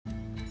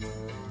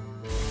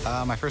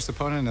My first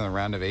opponent in the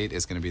round of 8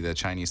 is going to be the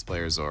Chinese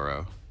player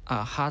Zoro.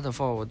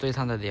 Hotform 我对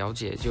他的了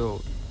解就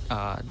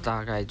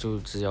大概就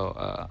只有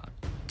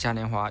嘉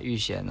年华预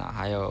选啊，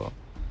还有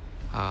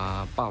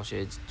暴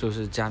雪就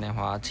是嘉年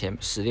华前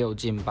16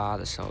进8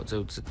的时候，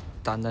就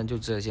单单就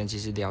这些，其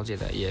实了解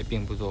的也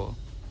并不多。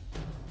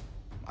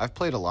I've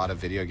played a lot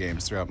of video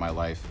games throughout my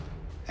life,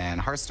 and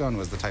Hearthstone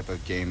was the type of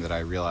game that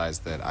I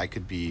realized that I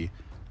could be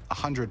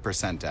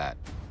 100% at.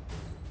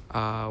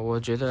 我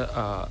觉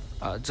得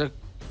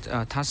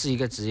他是一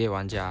个职业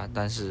玩家，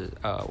但是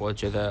我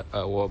觉得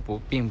我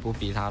并不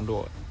比他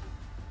弱。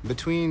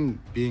Between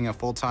being a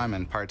full-time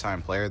and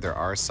part-time player, there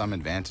are some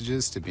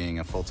advantages to being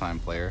a full-time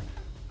player,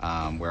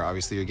 where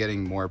obviously you're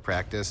getting more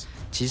practice.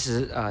 其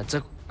实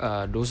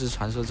炉石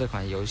传说这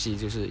款游戏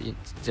就是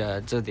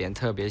这点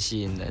特别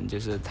吸引人，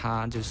就是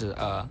它就是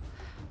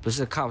不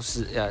是靠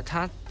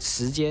它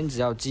时间只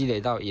要积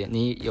累到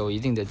你有一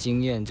定的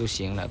经验就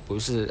行了，不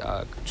是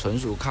纯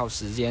属靠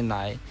时间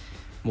来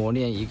磨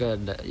练一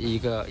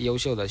个优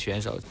秀的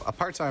选手。A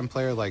part-time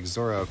player like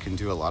Zoro can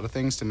do a lot of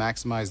things to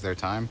maximize their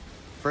time.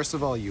 First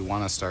of all, you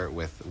want to start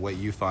with what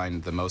you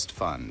find the most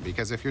fun,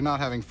 because if you're not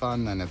having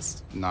fun, then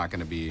it's not going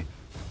to be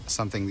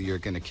something that you're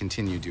going to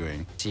continue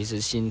doing. 其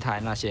实心态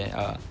那些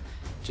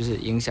就是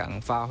影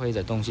响发挥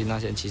的东西，那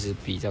些其实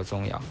比较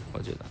重要，我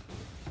觉得。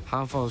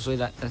Hotform 虽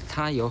然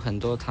他有很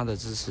多他的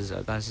支持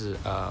者，但是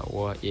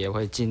我也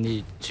会尽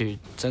力去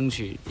争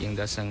取赢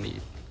得胜利。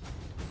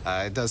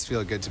It does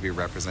feel good to be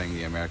representing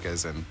the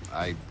Americas, and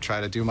I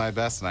try to do my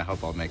best, and I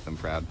hope I'll make them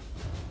proud.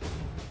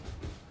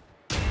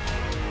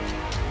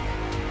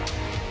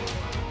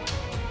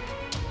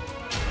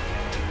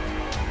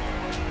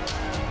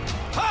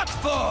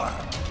 Hotform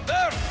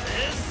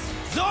versus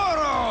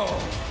Zoro!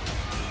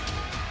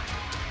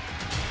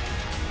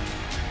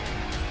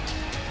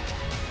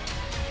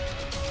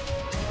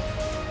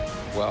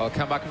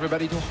 Welcome back,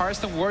 everybody, to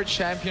Hearthstone World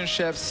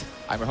Championships.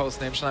 I'm your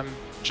host, Names, and I'm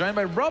joined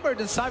by Robert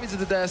and Savis at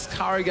the desk.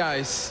 How are you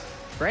guys?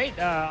 Great.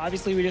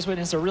 Obviously, we just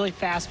witnessed a really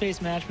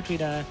fast-paced match between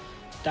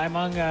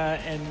Daimon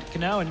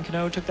and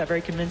Kano took that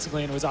very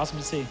convincingly, and it was awesome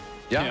to see.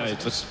 Yeah,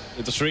 it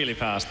was really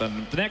fast,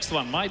 and the next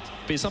one might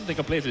be something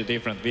completely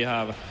different. We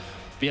have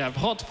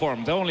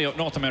Hotform, the only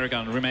North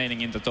American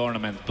remaining in the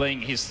tournament,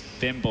 playing his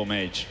Tempo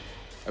Mage.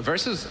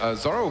 Versus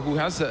Zoro,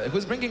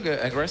 who's bringing an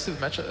aggressive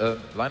match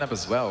lineup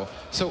as well.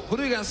 So who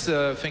do you guys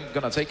think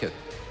gonna take it?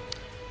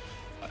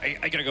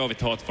 I gotta go with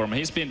Hotform.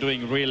 He's been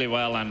doing really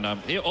well, and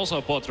he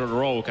also bought a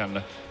Rogue,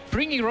 and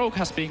bringing Rogue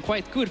has been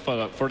quite good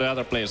for the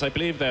other players. I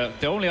believe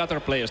the only other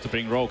players to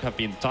bring Rogue have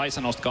been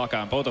Tyson and Ostkaka,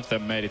 and both of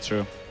them made it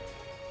through.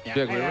 Yeah,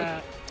 do you agree with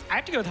it? I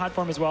have to go with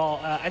Hotform as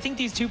well. I think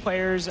these two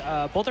players,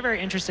 both are very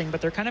interesting,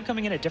 but they're kind of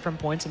coming in at different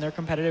points in their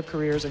competitive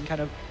careers and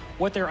kind of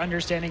what their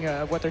understanding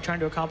of what they're trying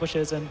to accomplish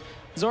is. And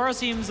Zoro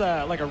seems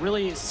like a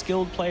really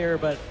skilled player,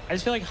 but I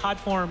just feel like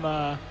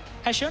Hotform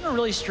has shown a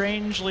really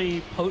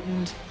strangely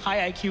potent,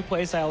 high IQ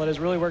playstyle that has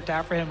really worked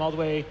out for him all the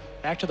way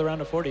back to the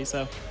round of 40.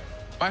 So.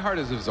 My heart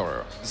is with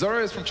Zoro.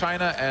 Zoro is from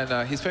China,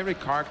 and his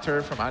favorite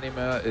character from anime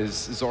is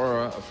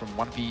Zoro from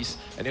One Piece.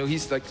 And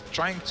he's like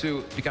trying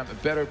to become a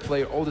better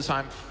player all the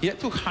time. He had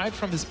to hide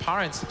from his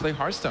parents to play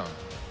Hearthstone.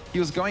 He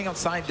was going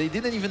outside. They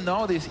didn't even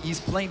know that he's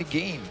playing the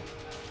game.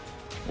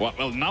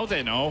 Well, now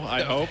they know,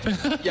 I hope.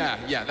 yeah.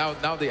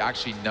 Now they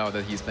actually know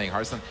that he's playing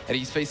Hearthstone, and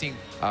he's facing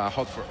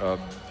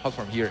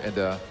Hotform here in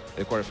the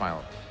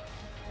quarterfinal.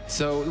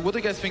 So, what do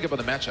you guys think about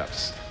the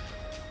matchups?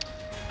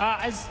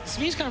 As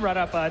Smee's kind of brought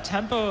up,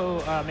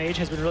 Tempo Mage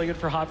has been really good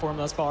for Hotform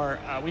thus far.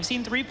 We've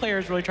seen 3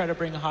 players really try to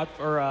bring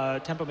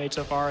Tempo Mage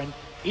so far, and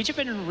each have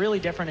been really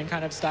different and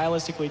kind of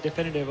stylistically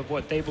definitive of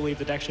what they believe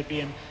the deck should be.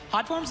 And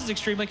Hotform's is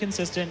extremely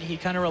consistent. He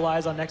kind of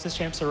relies on Nexus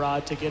Champ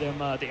Sarad to get him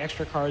the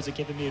extra cards that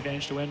give him the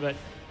advantage to win. But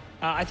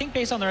I think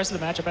based on the rest of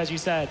the matchup, as you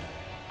said,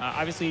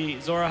 obviously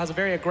Zoro has a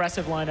very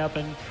aggressive lineup,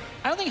 and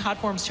I don't think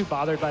Hotform's too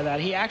bothered by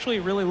that. He actually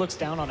really looks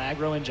down on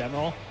aggro in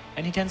general.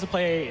 And he tends to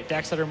play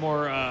decks that are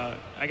more,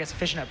 I guess,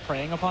 efficient at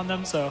preying upon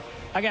them. So,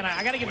 again,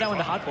 I got to give that one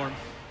to Hotform.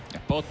 Yeah,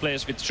 both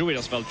players with Druid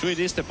as well. Druid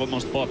is the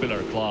most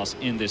popular class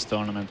in this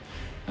tournament.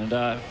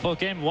 And for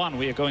game 1,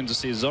 we are going to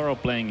see Zoro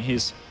playing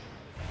his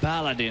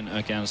Paladin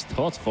against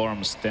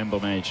Hotform's Tempo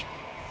Mage.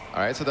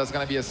 All right, so that's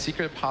going to be a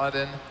Secret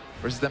Paladin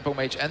versus Tempo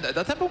Mage. And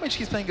the Tempo Mage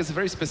he's playing is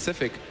very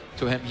specific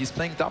to him. He's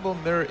playing double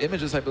mirror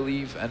images, I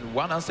believe, and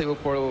 1 unstable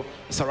portal,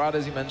 Sarada,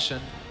 as you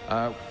mentioned.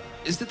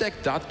 Is the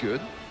deck that good?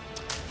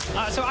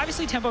 So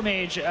obviously Tempo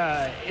Mage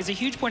is a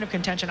huge point of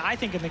contention, I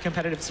think, in the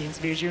competitive scenes,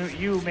 because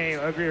you may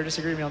agree or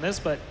disagree with me on this,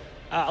 but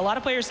a lot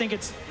of players think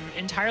it's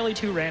entirely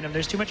too random.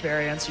 There's too much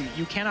variance.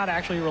 You cannot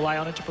actually rely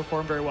on it to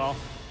perform very well.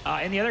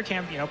 In the other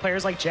camp,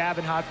 players like Jab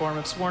and Hotform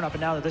have sworn up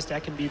and down that this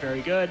deck can be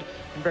very good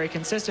and very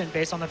consistent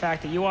based on the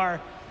fact that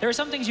there are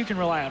some things you can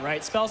rely on,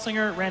 right?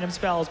 Spellslinger, random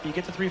spells, but you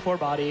get the 3/4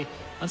 body.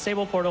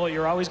 Unstable Portal,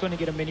 you're always going to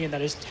get a minion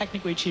that is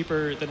technically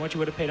cheaper than what you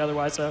would have paid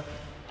otherwise. So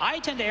I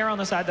tend to err on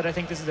the side that I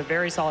think this is a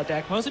very solid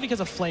deck, mostly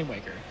because of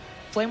Flamewaker.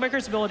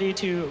 Flamewaker's ability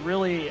to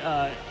really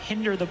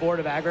hinder the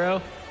board of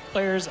aggro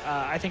players,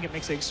 I think it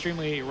makes it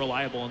extremely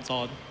reliable and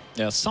solid.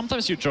 Yeah,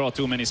 sometimes you draw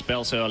too many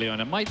spells early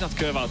and it might not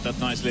curve out that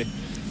nicely.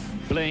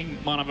 Playing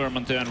Mana Worm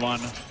on turn 1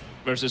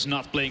 versus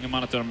not playing a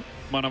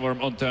Mana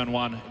Worm on turn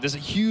 1. There's a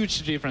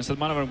huge difference that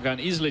Mana Worm can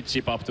easily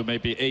chip up to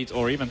maybe 8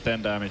 or even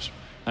 10 damage.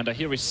 And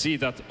here we see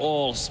that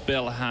all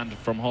spell hand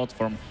from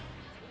Hotform.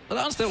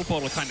 The Unstable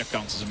Portal kind of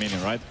counts as a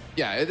minion, right?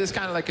 Yeah, it is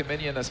kind of like a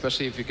minion,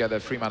 especially if you get a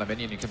free mana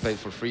minion, you can play it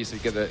for free, so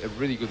you get a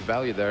really good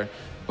value there.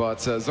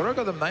 But Zoro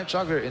got a Knight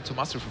Juggler into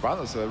Master for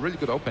Battle, so a really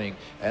good opening.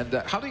 And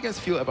how do you guys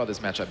feel about this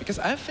matchup? Because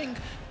I think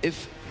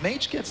if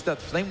Mage gets that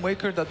Flame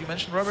Waker that you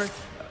mentioned, Robert,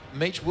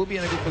 Mage will be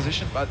in a good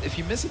position, but if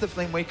he misses the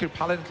Flame Waker,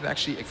 Paladin can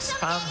actually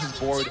expand his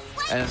board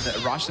and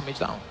rush the Mage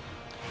down.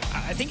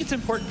 I think it's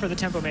important for the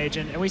Tempo Mage,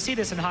 and we see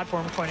this in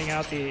Hotform pointing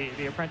out the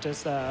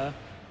Apprentice,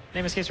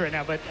 name escapes right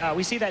now, but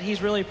we see that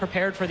he's really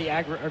prepared for the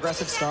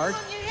aggressive start.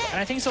 And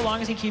I think so long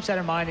as he keeps that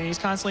in mind and he's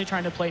constantly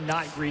trying to play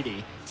not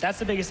greedy, that's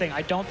the biggest thing.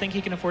 I don't think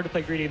he can afford to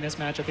play greedy in this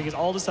matchup because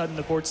all of a sudden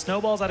the board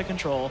snowballs out of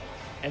control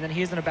and then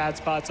he's in a bad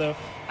spot. So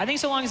I think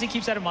so long as he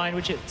keeps that in mind,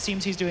 which it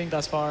seems he's doing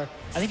thus far,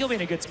 I think he'll be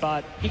in a good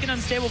spot. He can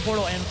Unstable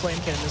Portal and Flame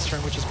Cannon this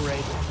turn, which is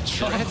great.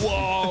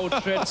 Whoa,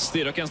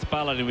 Dreadsteed against the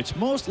Paladin, which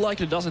most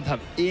likely doesn't have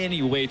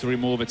any way to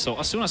remove it. So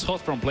as soon as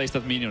Hotform plays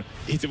that minion,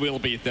 it will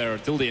be there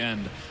till the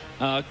end.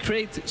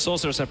 Great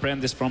Sorcerer's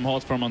Apprentice from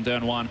Hotform on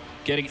turn 1,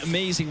 getting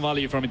amazing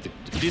value from it.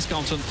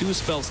 Discounts on 2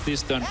 spells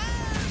this turn,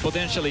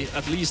 potentially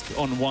at least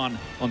on 1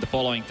 on the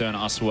following turn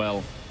as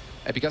well.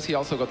 And because he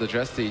also got the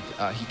Dreadsteed,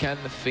 he can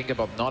think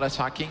about not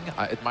attacking.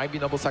 It might be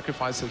Noble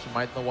Sacrifice, so he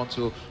might not want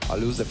to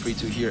lose the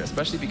 3-2 here,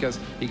 especially because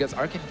he gets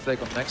Arcane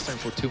Flake on next turn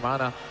for 2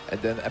 mana,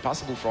 and then a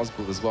possible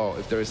Frostbolt as well,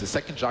 if there is a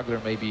second Juggler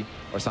maybe,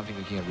 or something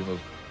he can remove.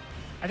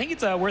 I think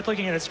it's worth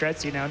looking at its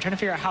Dreadsteed now and trying to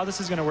figure out how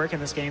this is going to work in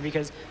this game,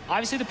 because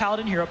obviously the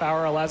Paladin Hero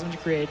Power allows him to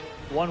create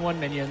 1/1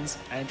 minions,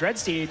 and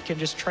Dreadsteed can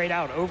just trade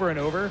out over and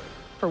over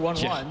for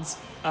 1/1s.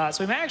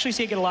 So we might actually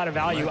see it get a lot of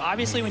value.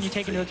 Obviously, when you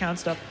take into account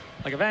stuff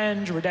like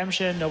Avenge,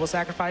 Redemption, Noble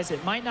Sacrifice,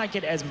 it might not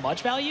get as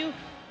much value,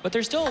 but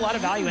there's still a lot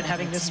of value in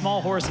having this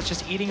small horse that's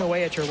just eating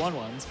away at your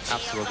 1/1s.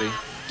 Absolutely.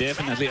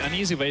 Definitely an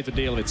easy way to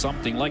deal with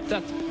something like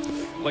that,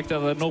 like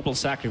the Noble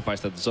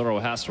Sacrifice that Zoro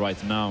has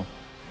right now.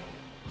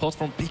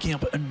 Hotform picking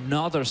up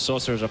another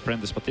Sorcerer's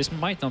Apprentice, but this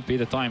might not be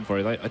the time for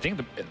it. I think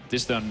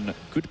this turn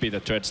could be the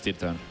Dreadsteed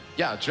turn.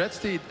 Yeah,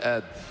 Dreadsteed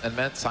and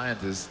Mad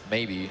Scientist,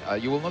 maybe.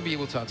 You will not be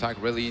able to attack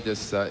really.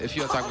 This, if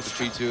you attack with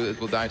the 3-2,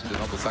 it will die to the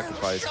Noble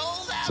Sacrifice.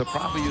 So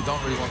probably you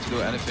don't really want to do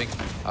anything.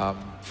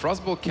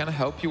 Frostbolt can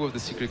help you with the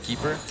Secret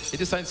Keeper. He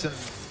decides some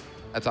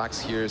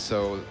attacks here,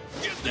 so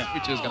the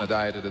 3-2 is going to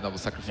die to the Noble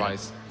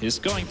Sacrifice. Yeah. He's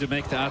going to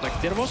make the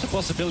attack. There was a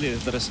possibility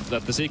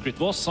that the Secret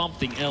was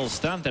something else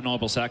than the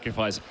Noble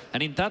Sacrifice,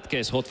 and in that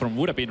case, Hotform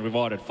would have been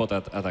rewarded for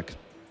that attack.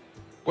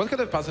 What could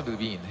have possibly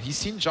been? He's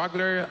seen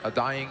Juggler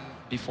dying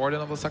before the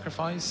Noble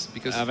Sacrifice,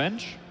 because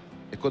Avenge?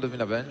 It could have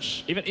been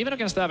Avenge. Even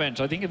against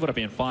Avenge, I think it would have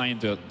been fine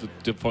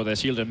for the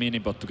Shielded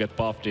Minibot to get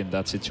buffed in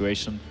that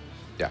situation.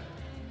 Yeah.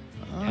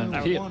 And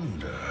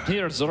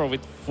here Zoro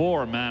with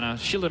 4 mana,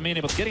 Shielded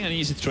Minibot getting an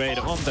easy trade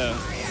on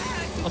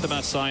the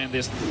Mad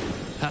Scientist,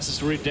 has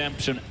his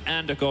Redemption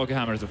and a Gog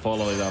Hammer to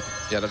follow it up.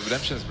 Yeah, the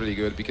Redemption is really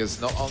good because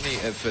not only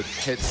if it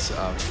hits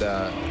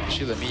the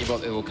Shielded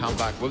Minibot, it will come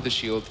back with the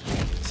shield.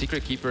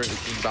 Secret Keeper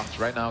is being buffed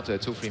right now to a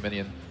 2-3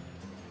 minion.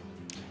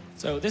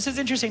 So this is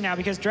interesting now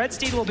because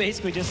Dreadsteed will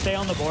basically just stay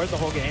on the board the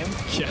whole game.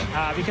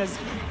 Yeah. Because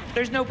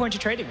there's no point to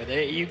trading with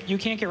it. You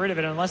can't get rid of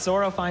it unless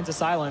Zoro finds a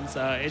silence.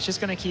 It's just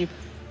going to keep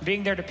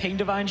being there to ping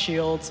Divine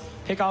Shields,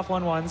 pick off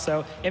 1/1.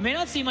 So it may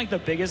not seem like the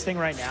biggest thing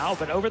right now,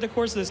 but over the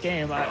course of this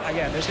game,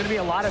 again, there's going to be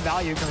a lot of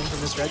value coming from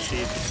this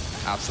Dreadsteed.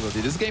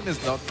 Absolutely. This game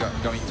is not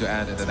going to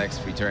end in the next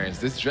 3 turns.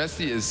 This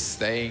Dreadsteed is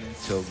staying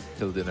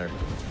till dinner.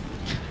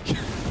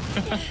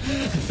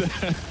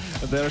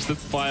 There's the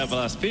Fire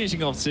Blast,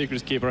 finishing off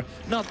Secret Keeper.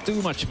 Not too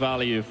much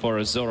value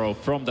for Zoro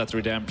from that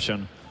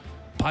Redemption.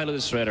 Pilot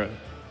Shredder,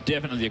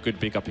 definitely a good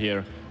pickup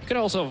here. You could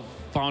also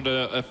found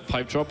a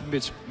 5-drop,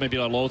 which maybe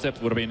a low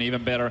tap would have been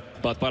even better,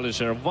 but Pilot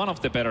Shredder, one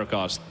of the better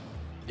cards.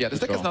 Yeah,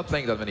 this deck is not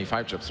playing that many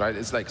 5-drops, right?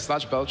 It's like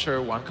Sludge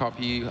Belcher, 1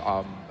 copy,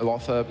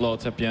 Lothep.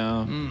 Lothep,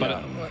 yeah.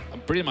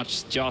 But pretty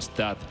much just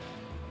that.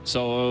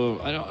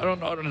 So I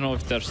don't know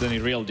if there's any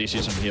real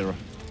decision here.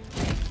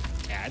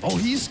 Oh,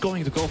 he's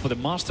going to go for the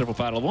Master for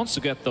Battle. Wants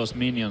to get those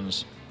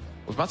minions.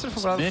 With Master for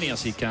As Battle, many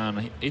as he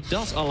can. It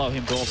does allow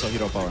him to also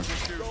hero power.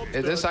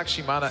 it is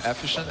actually mana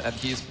efficient, and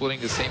he's putting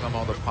the same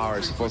amount of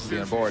power supposedly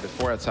on board,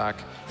 4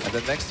 attack. And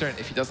then next turn,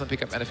 if he doesn't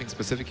pick up anything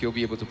specific, he'll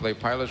be able to play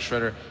Pilot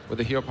Shredder with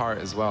the hero power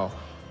as well.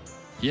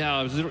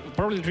 Yeah,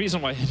 probably the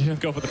reason why he didn't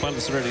go for the Pilot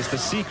Shredder is the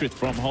secret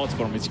from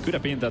Hotform, which could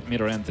have been that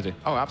mirror entity.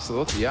 Oh,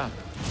 absolutely, yeah.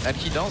 And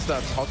he knows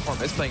that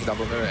Hotform is playing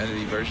double mirror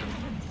entity version.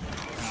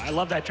 I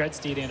love that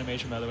Dreadsteed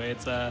animation, by the way.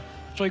 It's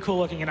really cool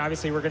looking, and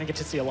obviously we're going to get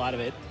to see a lot of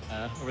it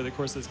over the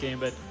course of this game.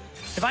 But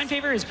Divine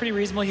Favor is pretty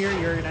reasonable here.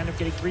 You're going to end up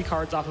getting 3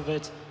 cards off of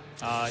it.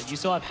 You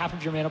still have half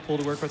of your mana pool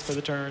to work with for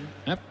the turn.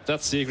 Yep,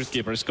 that Secret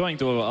Keeper is going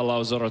to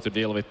allow Zoro to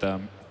deal with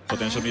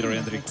potential mirror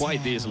entry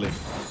quite easily.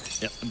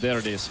 Yep, and there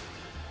it is.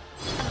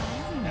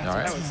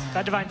 Yeah, so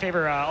that Divine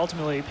Favor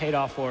ultimately paid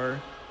off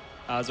for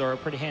Zoro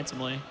pretty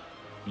handsomely.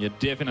 Yeah,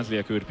 definitely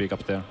a good pick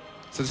up there.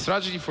 So the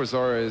strategy for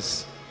Zoro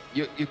is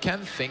you can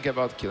think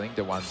about killing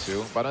the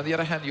 1-2, but on the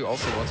other hand, you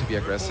also want to be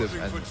aggressive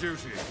and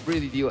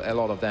really deal a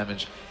lot of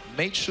damage.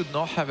 Mage should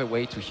not have a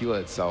way to heal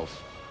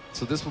itself,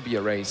 so this will be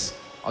a race.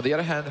 On the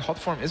other hand,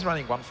 Hotform is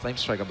running 1 Flame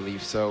Strike, I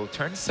believe, so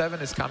turn 7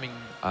 is coming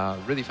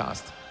really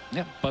fast.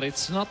 Yeah, but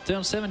it's not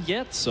turn 7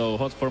 yet, so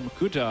Hotform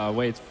could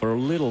wait for a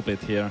little bit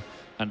here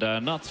and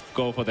not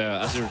go for the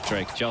Azure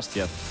Drake just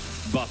yet.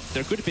 But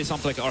there could be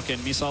something like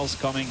Arcane Missiles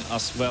coming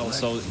as well,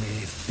 so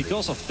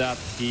because of that,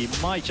 he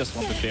might just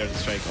want to clear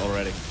the Drake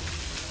already.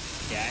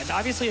 Yeah, and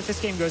obviously if this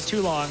game goes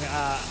too long,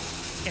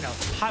 you know,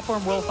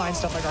 Hotform will find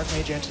stuff like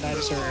Archmage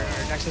Antonidas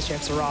or Nexus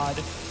Champ Sarad,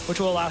 which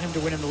will allow him to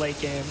win in the late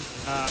game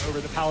over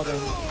the Paladin,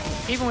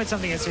 even with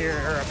something as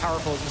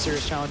powerful as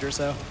Mysterious Challenger.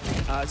 So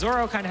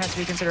Zoro kind of has to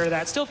be considered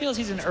that. Still feels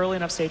he's in early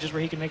enough stages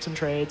where he can make some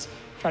trades,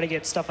 try to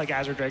get stuff like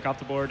Azure Drake off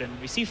the board, and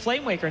we see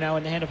Flame Waker now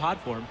in the hand of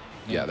Hotform.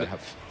 Yeah, they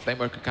have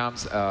Flameworker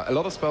comes. A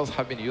lot of spells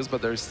have been used,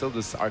 but there is still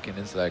this Arcane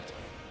Intellect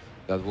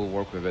that will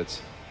work with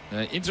it.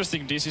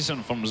 Interesting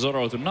decision from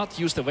Zoro to not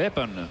use the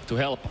weapon to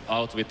help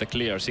out with the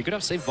clears. He could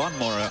have saved one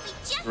more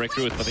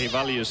recruit, but he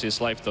values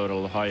his life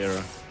total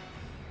higher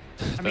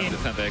I mean,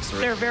 than the extra.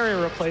 They're very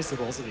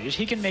replaceable, Sadish.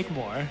 He can make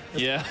more.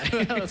 Yeah,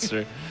 that's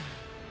true.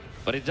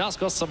 But it does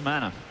cost some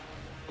mana.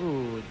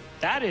 Ooh,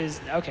 that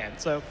is... Okay,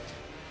 so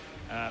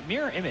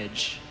Mirror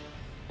Image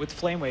with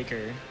Flame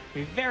Waker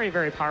be very,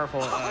 very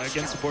powerful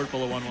against a board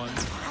full of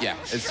 1/1s. Yeah,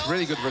 it's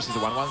really good versus the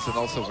 1/1s and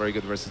also very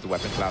good versus the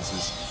weapon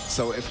classes.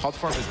 So if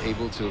Hotform is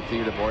able to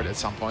clear the board at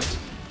some point,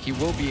 he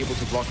will be able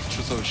to block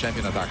True Soul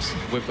Champion attacks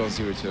with those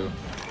 0-2.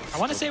 I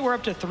want to say we're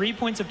up to 3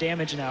 points of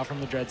damage now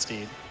from the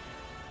Dreadsteed.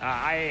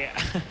 I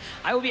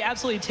will be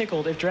absolutely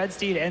tickled if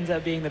Dreadsteed ends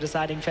up being the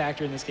deciding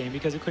factor in this game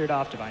because it cleared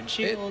off Divine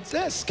Shields.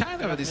 That's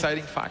kind of a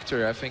deciding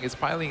factor. I think it's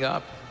piling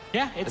up.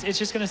 Yeah, it's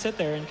just going to sit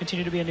there and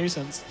continue to be a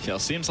nuisance. Yeah,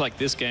 seems like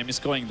this game is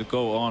going to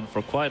go on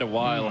for quite a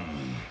while.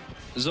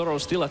 Zoro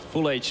still at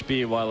full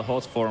HP while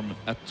Hotform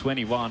at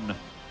 21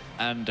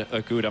 and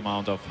a good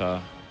amount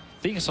of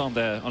things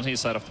on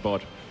his side of the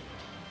board.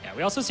 Yeah,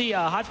 we also see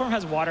Hotform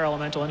has Water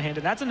Elemental in hand,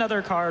 and that's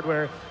another card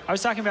where I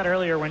was talking about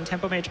earlier when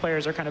Tempo Mage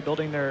players are kind of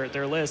building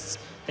their lists.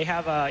 They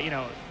have, you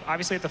know,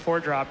 obviously at the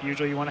 4-drop,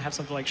 usually you want to have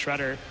something like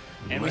Shredder.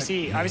 And we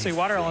see, obviously,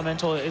 Water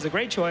Elemental is a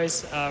great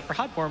choice for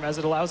Hotform as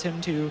it allows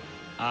him to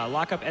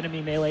lock up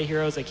enemy melee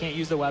heroes that can't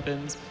use the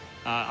weapons.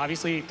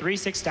 Obviously,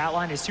 3-6 stat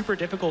line is super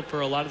difficult for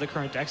a lot of the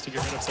current decks to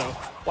get rid of. So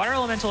Water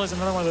Elemental is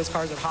another one of those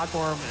cards that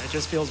Hotform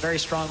just feels very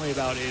strongly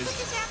about is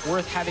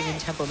worth having in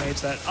Tempo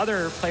Mage that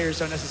other players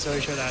don't necessarily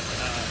show that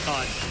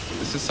thought.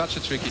 This is such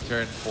a tricky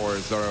turn for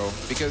Zoro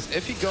because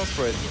if he goes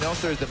for it, he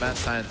knows there's the Mad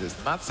Scientist.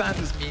 Mad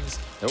Scientist means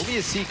there will be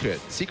a secret.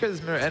 Secret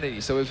is Mirror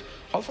Entity. So if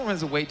Hotform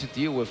has a way to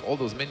deal with all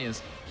those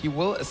minions, he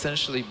will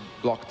essentially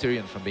block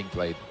Tyrion from being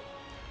played.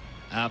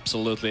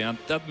 Absolutely, and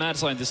that Mad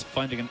Scientist is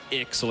finding an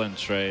excellent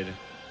trade.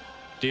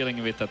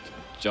 Dealing with that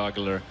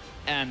juggler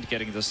and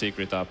getting the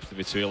secret up,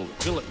 which will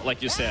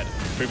like you said,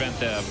 prevent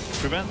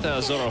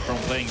Zoro from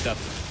playing that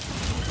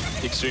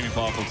extremely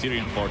powerful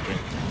Tyrion portrait.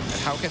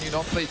 And how can you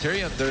not play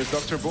Tyrion? There's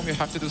Dr. Boom, you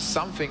have to do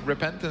something.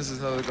 Repentance is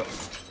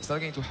not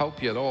going to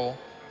help you at all.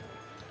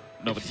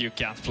 No, but you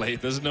can't play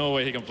it. There's no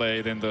way he can play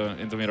it in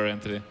the Mirror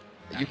Entity.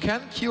 You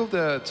can kill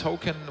the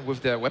token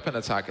with the weapon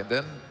attack and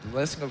then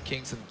Blessing of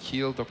Kings and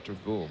kill Dr.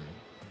 Boom.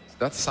 So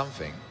that's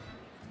something.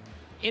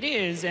 It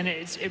is, and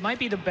it might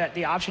be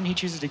the option he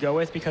chooses to go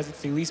with because it's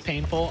the least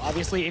painful.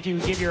 Obviously, if you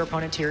give your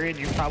opponent Tyrion,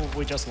 you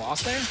probably just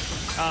lost there.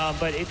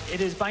 But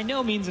it is by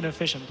no means an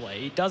efficient play.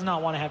 He does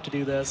not want to have to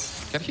do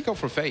this. Can he go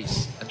for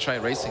face and try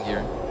racing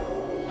here?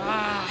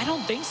 I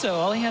don't think so.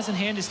 All he has in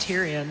hand is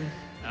Tyrion.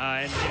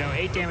 And, you know,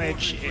 8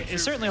 damage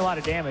is certainly a lot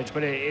of damage,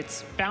 but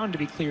it's bound to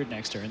be cleared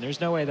next turn. There's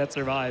no way that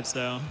survives,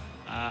 so...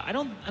 I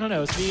don't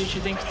know. Svish,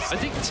 you think? I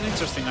think it's an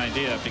interesting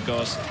idea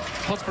because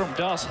Hotform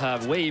does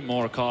have way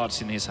more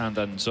cards in his hand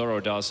than Zoro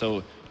does.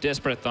 So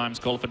desperate times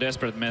call for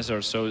desperate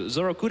measures. So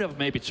Zoro could have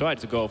maybe tried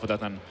to go for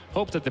that and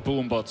hope that the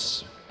boom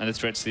bots and the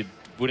Dreadsteed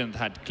wouldn't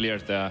have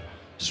cleared the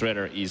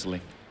Shredder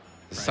easily.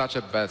 Such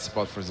a bad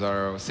spot for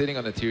Zoro. Sitting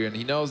on the Tyrion,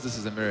 he knows this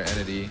is a mirror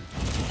entity.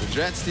 The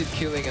Dreadsteed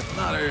killing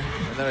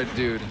another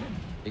dude,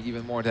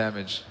 even more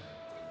damage.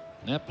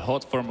 Yep,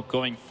 Hotform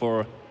going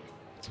for.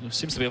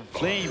 Seems to be a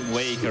Flame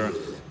Waker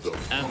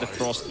and the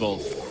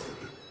Frostbolt.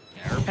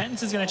 Yeah,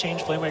 Repentance is going to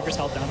change Flame Waker's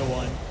health down to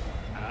 1.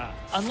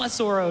 Unless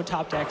Zoro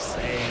top decks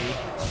a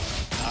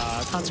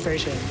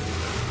Consecration.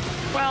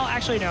 Well,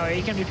 actually, no,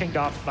 he can be pinged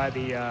off by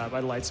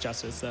the Light's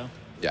Justice, so...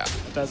 Yeah.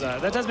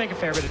 That does make a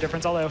fair bit of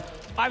difference, although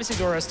obviously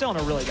Zoro is still in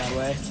a really bad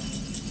way.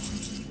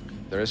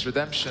 There is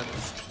redemption.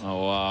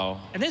 Oh,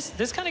 wow. And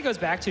this kind of goes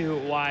back to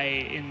why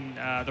in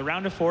the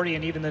round of 40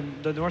 and even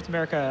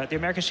the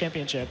America's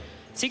Championship,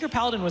 Secret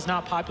Paladin was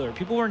not popular.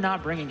 People were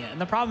not bringing it.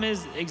 And the problem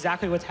is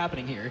exactly what's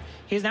happening here.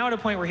 He's now at a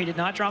point where he did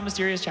not draw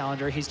Mysterious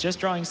Challenger. He's just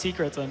drawing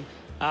Secrets. And,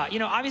 you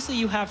know, obviously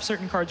you have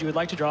certain cards you would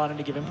like to draw at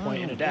any given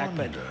point in a deck,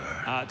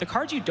 but the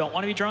cards you don't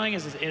want to be drawing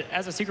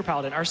as a Secret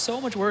Paladin are so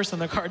much worse than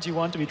the cards you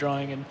want to be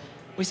drawing. And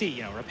we see,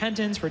 you know,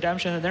 Repentance,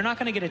 Redemption, and they're not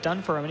going to get it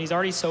done for him, and he's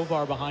already so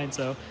far behind.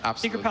 So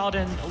Absolutely. Secret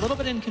Paladin, a little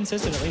bit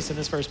inconsistent, at least in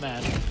this first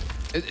match.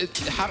 It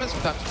happens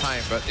from time to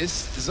time, but is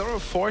Zoro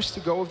forced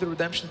to go with the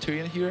Redemption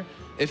Tyrion here?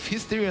 If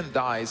his Tyrion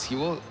dies, he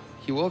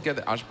will get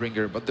the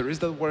Ashbringer, but there is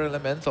that War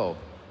Elemental.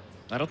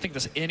 I don't think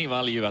there's any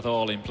value at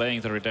all in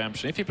playing the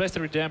Redemption. If he plays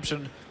the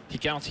Redemption, he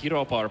counts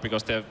hero power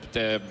because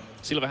the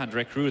Silverhand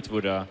Recruit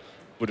would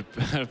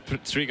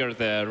trigger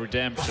the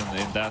Redemption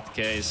in that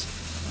case.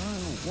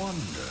 I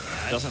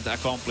wonder. Doesn't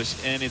accomplish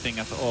anything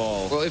at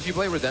all. Well, if you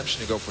play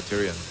Redemption, you go for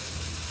Tyrion.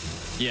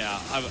 Yeah,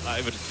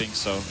 I would think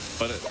so.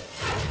 But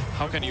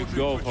how can you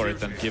go for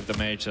it and give the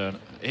mage an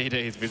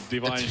 8/8 with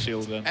Divine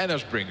Shield and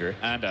Ashbringer?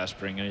 And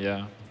Ashbringer,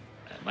 yeah.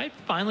 It might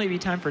finally be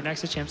time for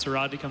Nexus Champ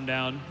Sarad to come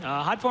down.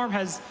 Hotform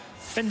has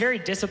been very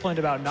disciplined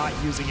about not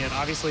using it.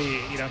 Obviously,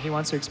 you know, he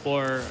wants to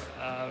explore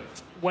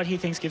what he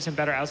thinks gives him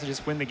better outs to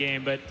just win the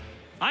game. But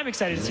I'm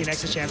excited to see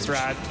Nexus Champ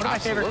Sarad. One of my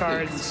favorite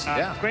cards.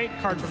 Great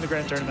card from the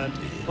Grand Tournament.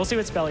 We'll see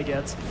what spell he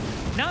gets.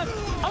 Not,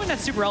 I mean,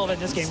 that's super relevant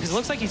in this game because it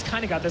looks like he's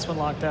kind of got this one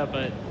locked up,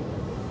 but.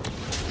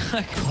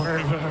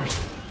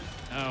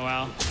 Oh,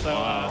 wow.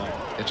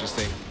 So,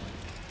 Interesting.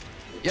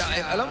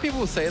 Yeah, a lot of people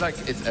will say like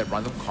it's a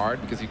random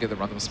card because you get a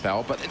random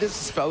spell, but it is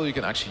a spell you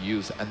can actually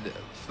use, and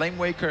Flame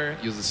Waker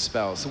uses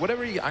spells. So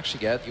whatever you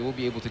actually get, you will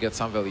be able to get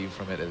some value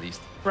from it at least.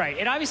 Right.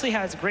 It obviously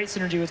has great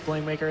synergy with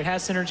Flame Waker. It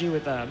has synergy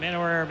with Mana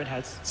Worm. It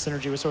has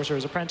synergy with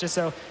Sorcerer's Apprentice.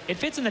 So it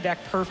fits in the deck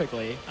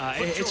perfectly.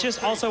 It's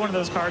just also one of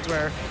those cards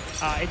where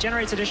it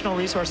generates additional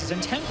resources,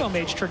 and Tempo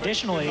Mage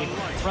traditionally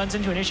runs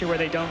into an issue where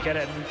they don't get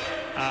it.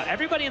 And,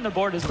 everybody on the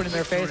board is putting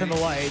their faith in the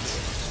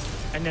lights.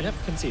 And then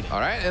conceding. All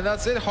right, and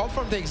that's it.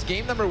 Hotform takes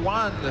game number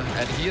 1,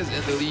 and he is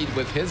in the lead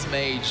with his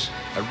mage.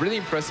 A really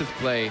impressive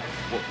play.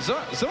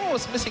 Well, Zoro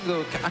was missing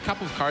a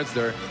couple of cards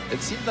there.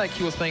 It seemed like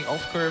he was playing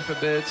off-curve a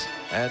bit,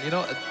 and you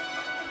know,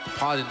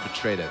 Paladin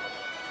betrayed it.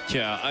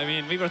 Yeah, I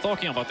mean, we were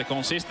talking about the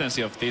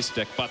consistency of this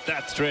deck, but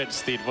that Dread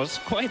Steed was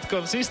quite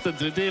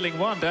consistently dealing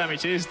 1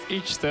 damage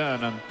each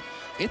turn, and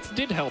it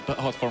did help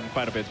Hotform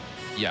quite a bit.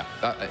 Yeah,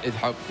 it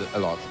helped a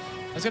lot.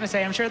 I was going to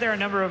say, I'm sure there are a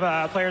number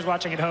of players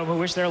watching at home who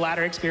wish their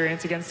ladder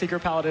experience against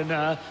Secret Paladin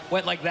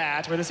went like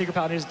that, where the Secret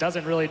Paladin just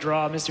doesn't really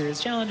draw a Mysterious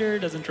Challenger,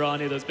 doesn't draw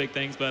any of those big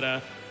things.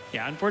 But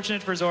yeah,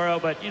 unfortunate for Zoro,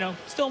 but you know,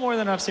 still more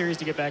than enough series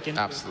to get back into.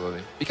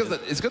 Absolutely. Because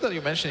it's good that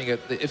you're mentioning it.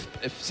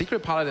 If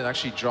Secret Paladin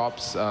actually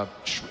drops a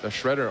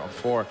Shredder on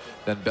 4,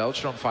 then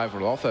Belcher on 5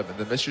 or Lotheb, and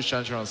then Mysterious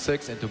Challenger on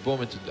 6 into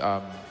Boom into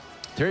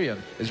Tyrion,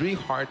 it's really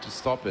hard to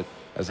stop it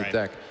as a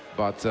deck.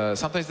 But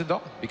sometimes they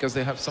don't, because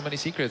they have so many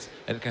secrets,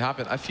 and it can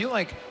happen. I feel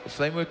like the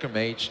Flamewaker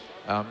Mage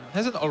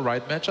has an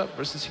alright matchup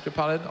versus Secret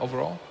Paladin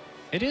overall.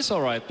 It is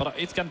alright, but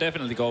it can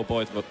definitely go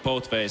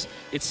both ways.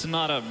 It's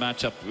not a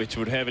matchup which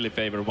would heavily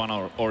favor one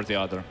or the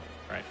other.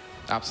 Right.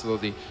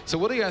 Absolutely. So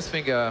what do you guys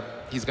think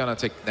he's going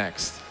to take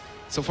next?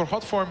 So for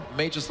Hotform,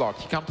 Mage is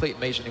locked. He can't play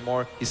Mage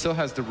anymore. He still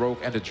has the Rogue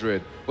and the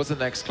Druid. What's the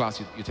next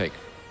class you take?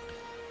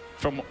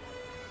 From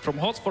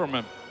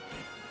Hotform,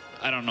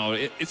 I don't know,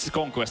 it's a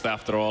conquest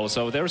after all,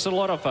 so there's a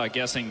lot of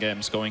guessing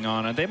games going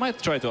on, and they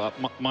might try to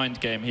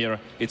mind game here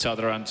each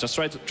other and just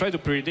try to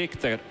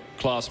predict the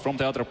class from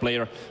the other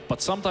player,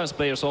 but sometimes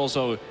players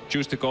also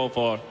choose to go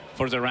for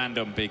the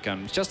random pick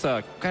and just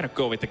kind of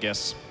go with the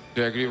guess.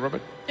 Do you agree,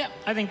 Robert? Yeah,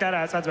 I think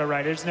that sounds about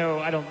right.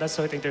 I don't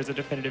necessarily think there's a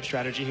definitive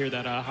strategy here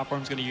that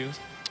Hotform's going to use.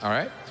 All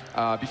right.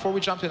 Before we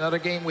jump to another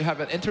game, we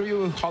have an interview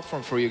with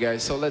Hotform for you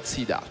guys, so let's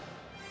see that.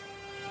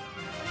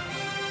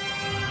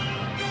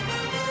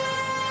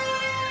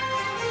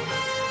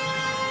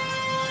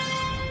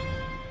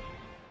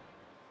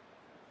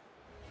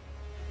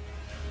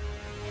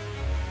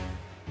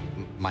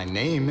 My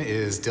name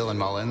is Dylan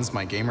Mullins,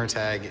 my gamer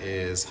tag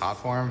is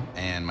Hotform,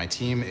 and my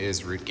team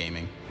is Root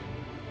Gaming.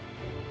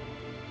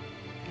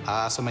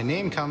 So my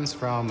name comes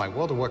from my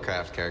World of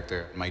Warcraft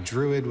character. My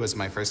Druid was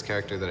my first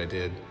character that I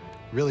did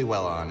really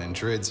well on, and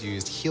Druids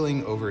used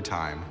healing over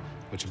time,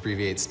 which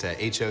abbreviates to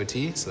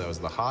HOT, so that was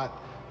the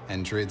hot,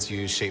 and Druids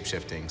used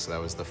shapeshifting, so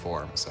that was the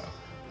form. So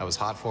that was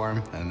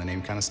Hotform, and the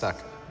name kind of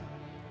stuck.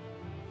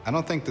 I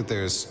don't think that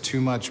there's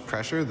too much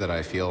pressure that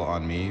I feel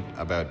on me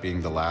about being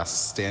the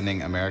last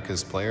standing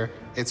America's player.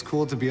 It's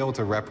cool to be able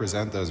to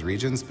represent those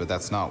regions, but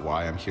that's not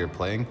why I'm here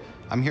playing.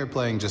 I'm here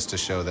playing just to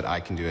show that I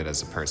can do it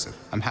as a person.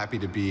 I'm happy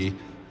to be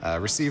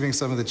receiving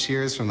some of the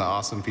cheers from the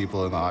awesome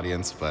people in the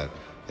audience, but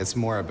it's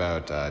more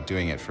about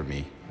doing it for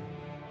me.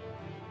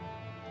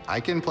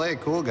 I can play a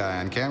cool guy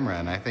on camera,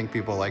 and I think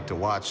people like to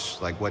watch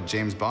like what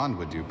James Bond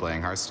would do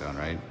playing Hearthstone,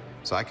 right?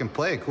 So I can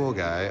play a cool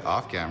guy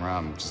off camera.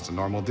 I'm just a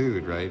normal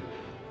dude, right?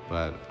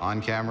 But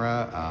on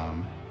camera,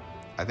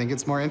 I think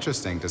it's more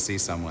interesting to see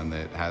someone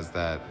that has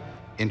that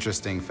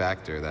interesting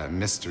factor, that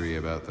mystery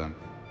about them.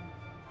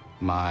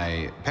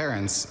 My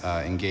parents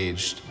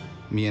engaged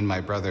me and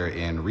my brother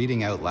in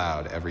reading out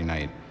loud every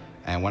night.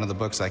 And one of the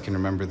books I can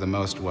remember the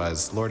most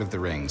was Lord of the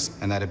Rings.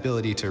 And that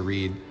ability to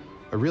read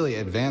a really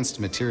advanced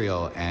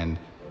material and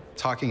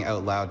talking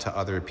out loud to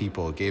other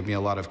people gave me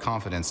a lot of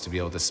confidence to be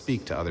able to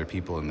speak to other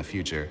people in the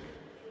future.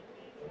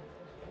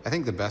 I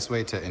think the best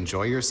way to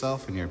enjoy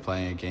yourself when you're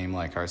playing a game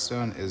like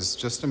Hearthstone is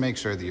just to make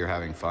sure that you're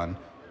having fun.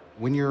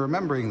 When you're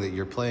remembering that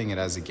you're playing it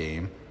as a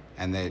game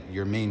and that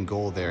your main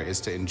goal there is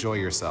to enjoy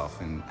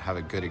yourself and have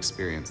a good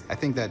experience, I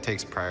think that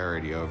takes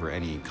priority over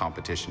any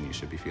competition you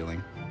should be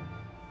feeling.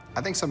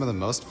 I think some of the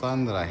most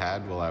fun that I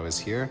had while I was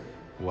here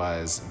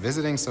was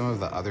visiting some of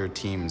the other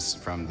teams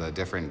from the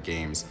different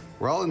games.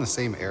 We're all in the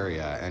same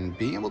area, and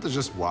being able to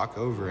just walk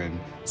over and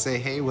say,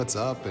 hey, what's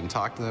up, and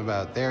talk to them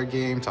about their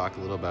game, talk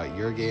a little about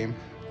your game.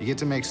 You get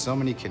to make so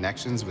many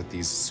connections with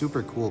these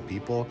super cool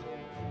people.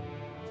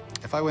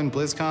 If I win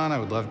BlizzCon, I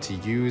would love to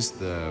use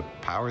the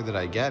power that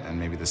I get and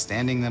maybe the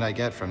standing that I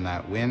get from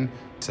that win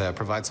to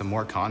provide some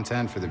more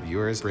content for the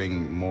viewers,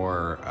 bring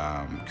more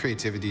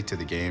creativity to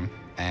the game.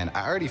 And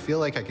I already feel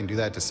like I can do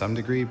that to some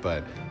degree,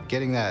 but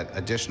getting that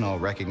additional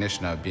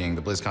recognition of being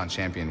the BlizzCon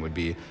champion would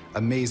be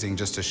amazing,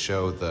 just to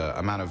show the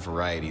amount of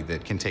variety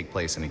that can take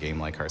place in a game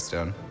like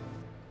Hearthstone.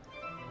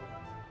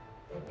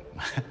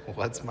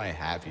 What's my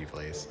happy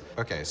place?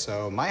 Okay,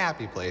 so my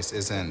happy place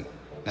isn't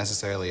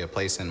necessarily a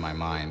place in my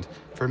mind.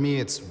 For me,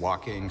 it's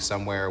walking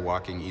somewhere,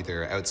 walking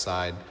either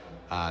outside,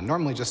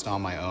 normally just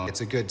on my own.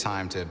 It's a good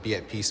time to be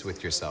at peace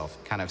with yourself,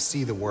 kind of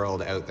see the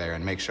world out there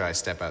and make sure I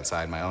step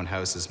outside my own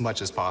house as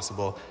much as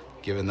possible,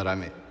 given that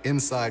I'm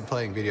inside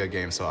playing video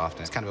games so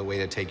often. It's kind of a way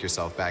to take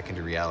yourself back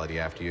into reality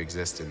after you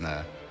exist in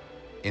the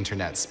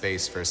internet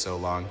space for so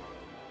long.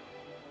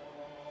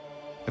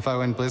 If I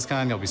win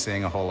BlizzCon, you'll be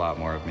seeing a whole lot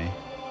more of me.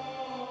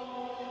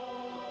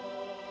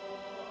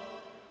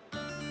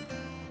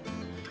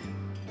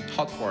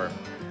 Hotform.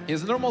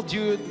 He's a normal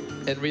dude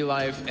in real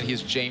life, and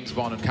he's James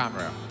Bond on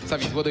camera.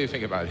 Savit, what do you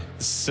think about it?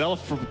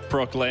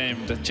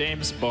 Self-proclaimed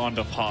James Bond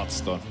of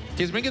Hearthstone.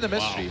 He's bringing the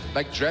mystery,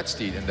 like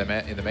Dreadsteed in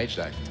the mage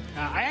deck.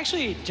 I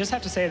actually just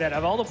have to say that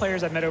of all the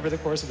players I've met over the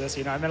course of this,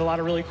 you know, I've met a lot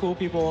of really cool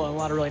people and a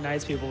lot of really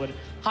nice people, but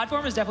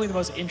Hotform is definitely the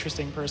most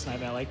interesting person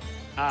I've met.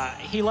 Like,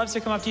 he loves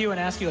to come up to you and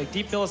ask you like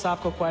deep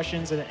philosophical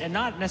questions and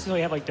not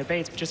necessarily have like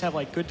debates, but just have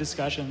like good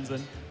discussions,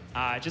 and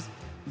just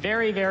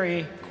very,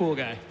 very cool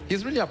guy.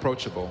 He's really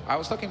approachable. I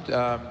was talking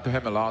to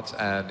him a lot,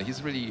 and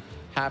he's really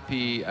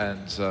happy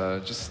and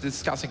just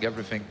discussing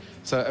everything.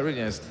 So a really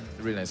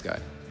nice guy.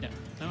 Yeah.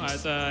 No,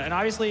 and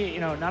obviously, you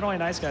know, not only a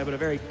nice guy, but a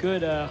very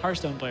good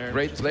Hearthstone player.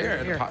 Great player,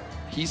 and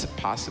he's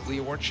possibly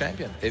a world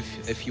champion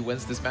if he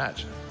wins this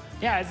match.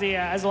 Yeah,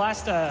 as the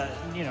last,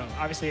 you know,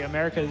 obviously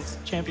America's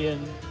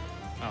champion,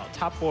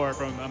 top 4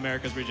 from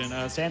America's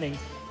region standing.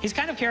 He's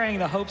kind of carrying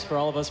the hopes for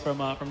all of us from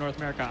North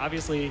America.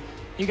 Obviously,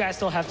 you guys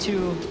still have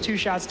two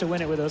shots to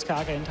win it with those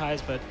Kaka and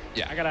ties, but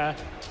yeah, I got a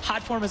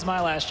Hotform as my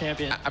last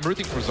champion. I'm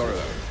rooting for Zoro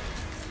though.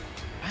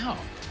 Wow.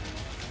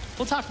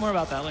 We'll talk more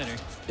about that later.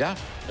 Yeah,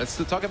 let's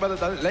talk about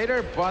it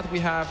later, but we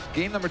have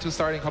game number 2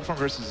 starting, Hotform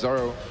versus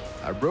Zoro,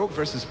 Rogue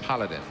versus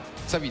Paladin.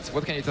 Savit,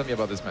 what can you tell me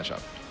about this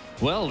matchup?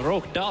 Well,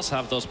 Rogue does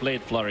have those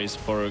blade flurries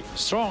for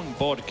strong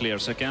board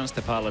clears against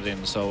the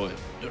Paladin, so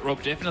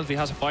Rogue definitely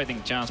has a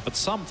fighting chance, but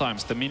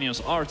sometimes the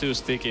minions are too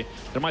sticky.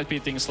 There might be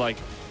things like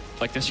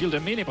the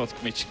shielded minibot,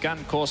 which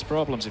can cause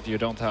problems if you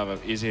don't have an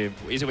easy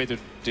way to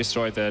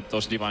destroy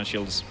those divine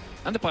shields.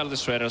 And the Pilot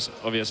Shredders,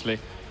 obviously.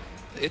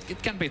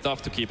 It can be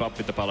tough to keep up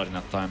with the Paladin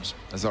at times.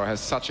 Zoro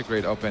has such a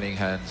great opening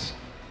hand.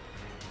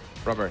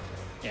 Robert,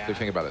 yeah. What do you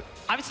think about it?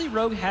 Obviously,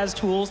 Rogue has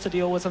tools to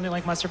deal with something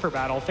like Muster for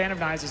Battle. Fan of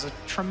Knives is a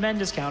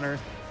tremendous counter.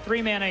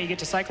 3 mana, you get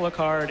to cycle a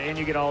card, and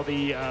you get all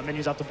the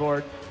minions off the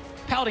board.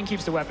 Paladin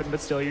keeps the weapon, but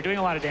still, you're doing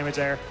a lot of damage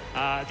there.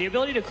 The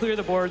ability to clear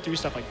the board through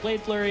stuff like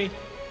Blade Flurry,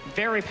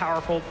 very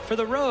powerful. For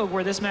the Rogue,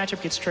 where this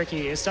matchup gets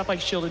tricky, is stuff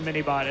like Shielded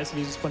Minibot, as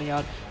he's pointing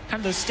out. Kind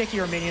of those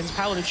stickier minions,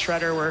 Piloted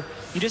Shredder, where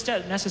you just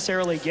don't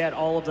necessarily get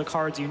all of the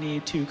cards you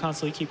need to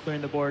constantly keep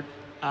clearing the board.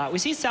 We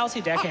see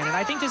Salty Deckhand, and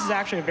I think this is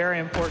actually a very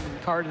important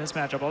card in this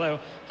matchup, although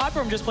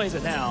Hotform just plays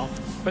it now.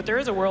 But there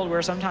is a world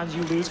where sometimes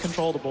you lose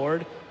control of the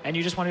board, and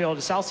you just want to be able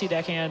to Salty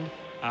Deckhand,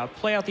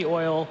 play out the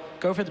oil,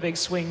 go for the big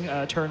swing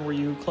turn where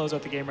you close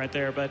out the game right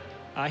there. But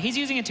he's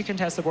using it to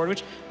contest the board,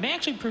 which may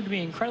actually prove to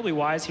be incredibly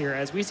wise here,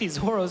 as we see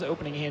Zoro's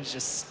opening hand is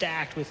just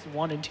stacked with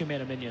 1 and 2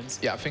 mana minions.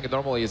 Yeah, I think it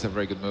normally is a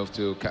very good move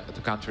to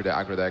counter the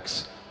aggro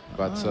decks.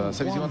 But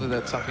Savit, you wanted to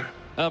add something?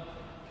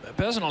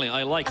 Personally,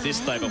 I like this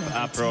type of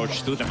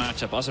approach to the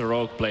matchup as a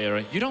Rogue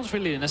player. You don't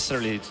really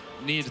necessarily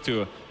need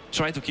to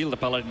try to kill the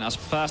Paladin as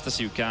fast as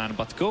you can,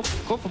 but go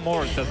for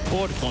more the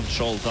board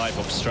control type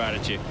of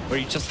strategy, where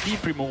you just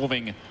keep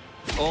removing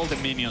all the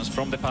minions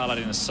from the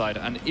Paladin's side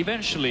and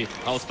eventually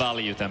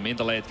outvalue them in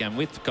the late game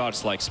with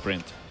cards like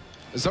Sprint.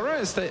 Zoro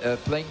is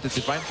playing the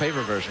Divine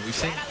Favor version. We've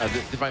seen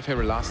the Divine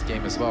Favor last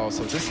game as well,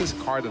 so this is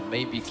a card that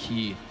may be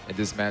key in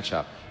this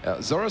matchup.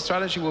 Zoro's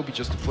strategy will be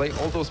just to play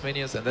all those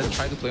minions and then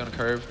try to play on a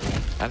curve.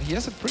 And he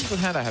has a pretty good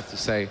hand, I have to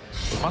say.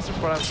 With Master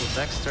for the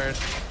next turn,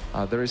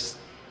 there is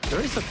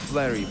a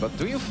Flurry, but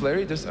do you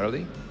Flurry this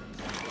early?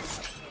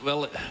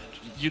 Well,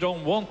 you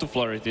don't want to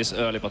Flurry this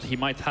early, but he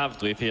might have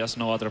to if he has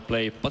no other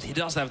play. But he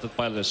does have the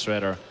Pilot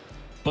Shredder.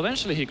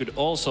 Potentially he could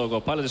also go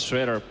Pilot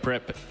Shredder,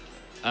 prep,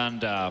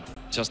 and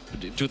just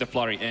do the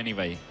Flurry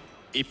anyway.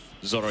 if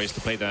Zoro is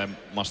to play the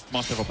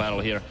Masterful Battle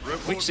here,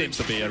 which seems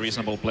to be a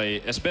reasonable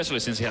play, especially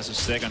since he has a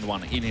second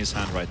one in his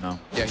hand right now.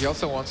 Yeah, he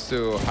also wants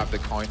to have the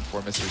coin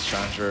for Mysterious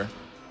Challenger,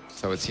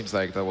 so it seems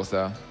like that was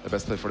the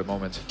best play for the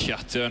moment. Yeah,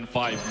 turn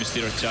 5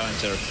 Mysterious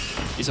Challenger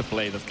is a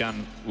play that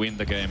can win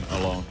the game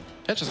alone.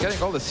 Yeah, just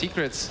getting all the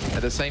secrets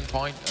at the same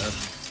point,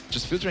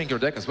 just filtering your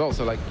deck as well.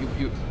 So like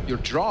your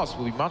draws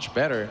will be much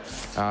better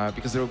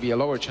because there will be a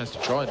lower chance to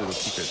draw into the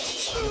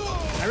secrets.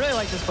 I really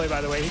like this play,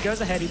 by the way. He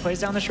goes ahead, he plays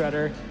down the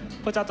Shredder,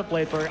 puts out the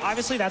Blade Blur.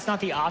 Obviously, that's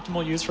not the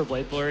optimal use for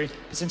Blade Blur,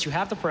 but since you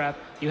have the prep,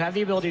 you have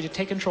the ability to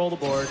take control of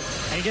the board,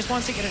 and he just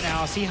wants to get it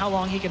now, see how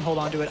long he can hold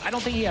on to it. I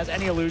don't think he has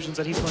any illusions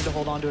that he's going to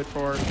hold on to it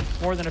for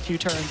more than a few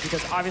turns,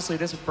 because obviously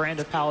this brand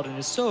of Paladin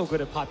is so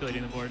good at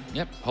populating the board.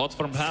 Yep,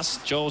 Hotform has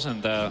chosen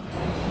the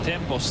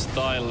tempo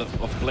style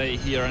of play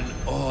here,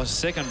 and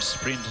second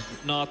sprint,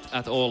 not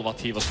at all what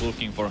he was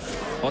looking for.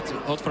 What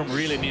Hotform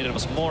really needed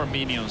was more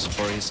minions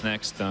for his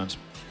next turns.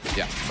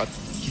 Yeah, but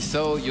he's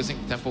still using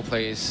tempo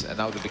plays, and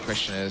now the big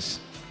question is,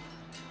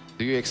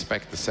 do you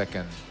expect the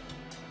second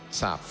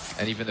sap?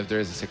 And even if there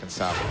is a second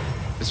sap,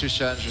 Mysterious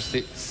Challenger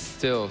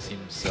still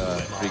seems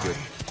pretty good.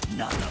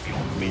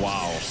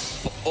 Wow,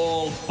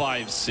 all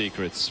 5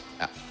 secrets.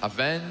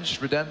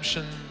 Avenge,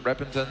 Redemption,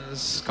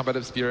 Repentance,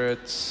 Combative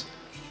Spirits,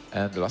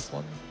 and the last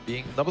one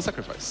being Noble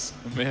Sacrifice.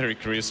 Merry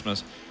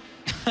Christmas.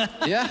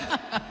 Yeah,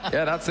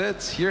 that's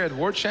it. Here at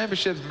World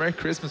Championships, Merry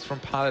Christmas from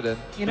Paladin.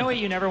 You know what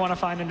you never want to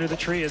find under the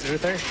tree is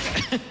Uther?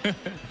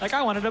 Like,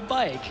 I wanted a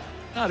bike,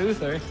 not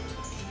Uther.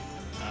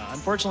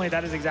 Unfortunately,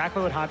 that is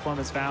exactly what Hotform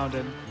has found,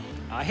 and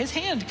his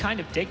hand kind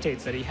of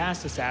dictates that he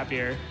has to sap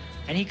here,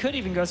 and he could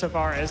even go so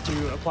far as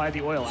to apply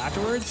the oil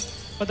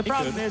afterwards. But the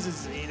problem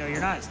is you know, you're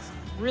not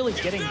really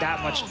getting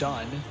that much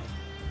done.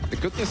 The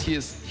good news, he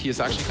is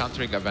actually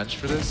countering Avenge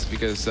for this,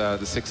 because the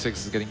 6/6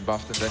 is getting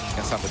buffed, and then he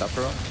can sap it up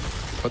for him.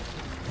 But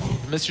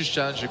Mysterious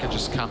Challenger can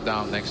just calm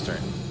down next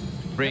turn.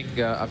 Bring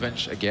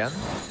Avenge again.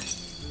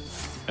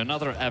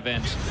 Another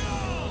Avenge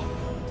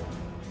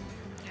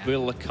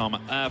will come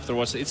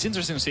afterwards. It's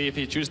interesting to see if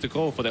he chooses to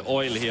go for the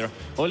oil here.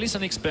 Oil is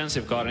an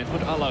expensive card, and it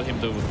would allow him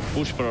to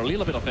push for a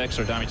little bit of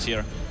extra damage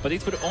here, but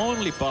it would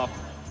only buff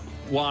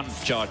 1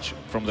 charge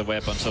from the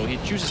weapon, so he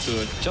chooses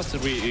to just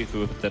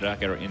re-equip the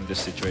dagger in this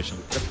situation.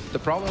 The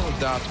problem with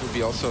that would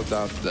be also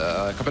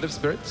that Competitive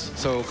Spirit.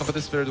 So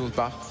Competitive Spirit will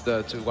buff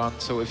the 2/1,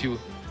 so if you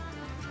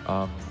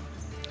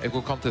it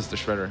will contest the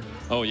Shredder.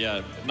 Oh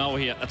yeah, now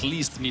he at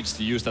least needs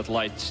to use that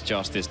Light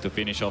Justice to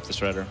finish off the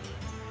Shredder.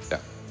 Yeah.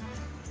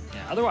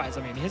 Otherwise,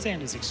 I mean, his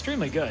hand is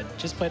extremely good.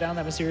 Just play down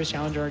that Mysterious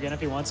Challenger again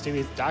if he wants to.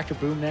 He's Dr.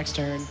 Boom next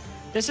turn.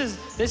 This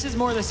is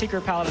more the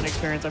Secret Paladin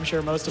experience I'm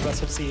sure most of us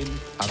have seen.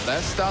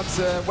 Unless that's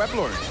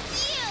Weblord.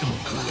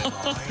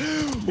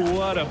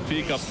 What a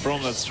pickup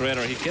from that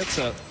Shredder. He gets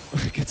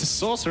a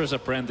Sorcerer's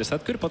Apprentice.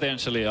 That could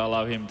potentially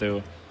allow him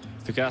to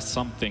cast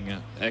something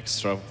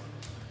extra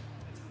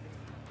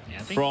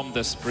from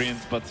the sprint,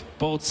 but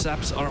both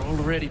saps are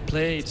already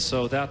played,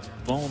 so that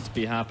won't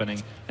be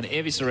happening. And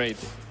Eviscerate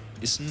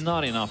is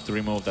not enough to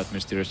remove that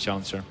Mysterious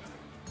Challenger.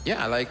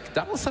 Yeah, like,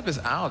 double sap is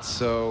out,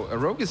 so a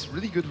Rogue is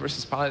really good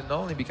versus Paladin, not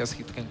only because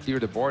it can clear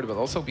the board, but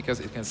also because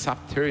it can sap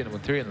Tyrion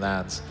when Tyrion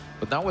lands.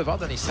 But now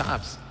without any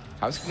saps,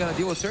 how's he gonna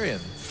deal with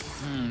Tyrion?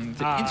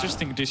 The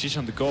interesting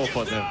decision to go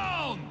for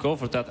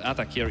that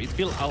attack here. It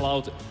will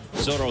allow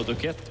Zoro to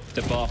get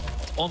the buff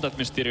on that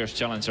Mysterious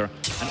Challenger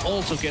and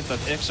also get that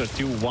extra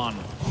 2/1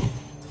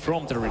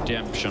 from the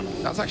Redemption.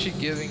 That's actually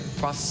giving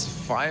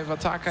 +5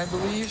 attack, I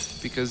believe,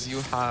 because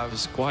you have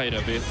quite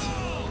a bit.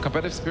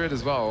 Competitive Spirit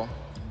as well.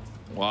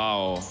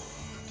 Wow.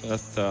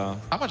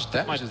 How much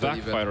damage might is that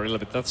even? backfire a little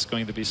bit. That's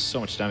going to be so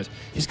much damage.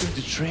 He's going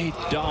to trade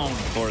down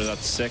for that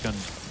second.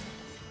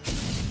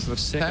 So the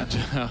second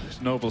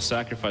noble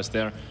sacrifice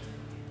there.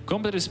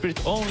 Competitive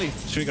Spirit only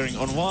triggering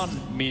on 1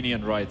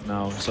 minion right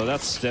now, so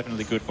that's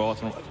definitely good for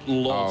Hotform.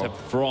 Lothep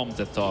from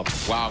the top.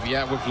 Wow,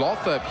 yeah, with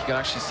Lothep, he can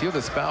actually seal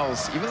the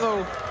spells, even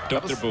though...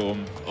 Dr.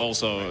 Boom,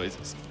 also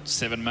it's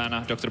 7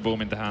 mana, Dr.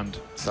 Boom in the hand.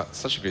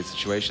 Such a great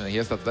situation. He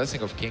has that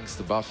Blessing of Kings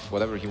to buff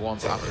whatever he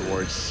wants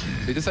afterwards.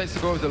 So he decides to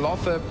go with the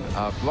Lothep,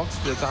 blocks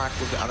the attack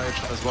with the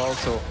Anarchon as well,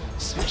 so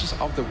switches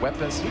off the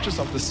weapons, switches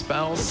off the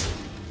spells.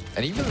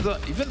 And even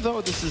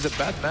though this is a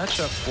bad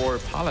matchup for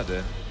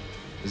Paladin,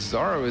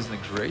 Zoro is in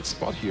a great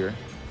spot here.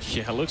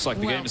 Yeah, looks like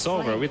the game is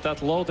over. With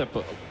that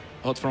Lothep,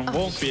 Hotform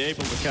won't be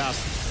able to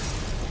cast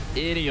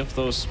any of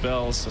those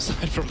spells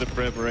aside from the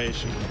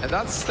preparation. And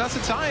that's a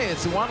tie.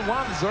 It's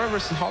 1-1, Zoro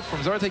versus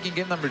Hotform. Zoro taking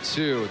game number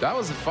 2. That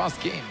was a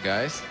fast game,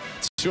 guys.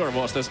 Sure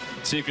was. The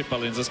Secret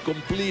Paladins just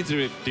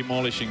completely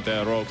demolishing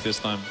the Rogue this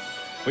time.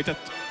 With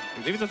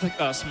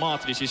that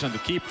smart decision to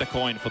keep the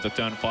coin for the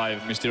turn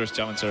 5 Mysterious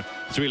Challenger,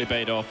 it's really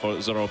paid off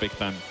for Zoro big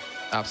time.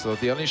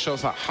 Absolutely. It only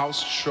shows how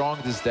strong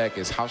this deck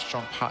is, how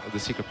strong the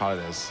Secret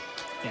Paladin is.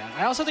 Yeah,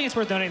 I also think it's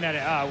worth noting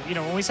that, you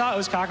know, when we saw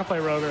Oskaka play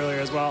Rogue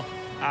earlier as well,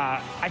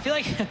 I feel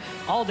like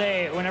all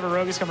day, whenever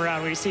Rogue has come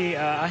around, we see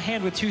a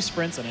hand with 2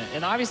 sprints in it.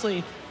 And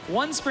obviously,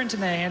 one sprint in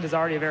the hand is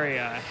already a very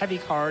heavy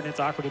card, and it's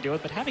awkward to deal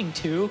with. But having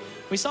two,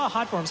 we saw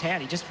Hotform's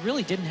hand. He just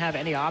really didn't have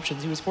any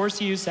options. He was forced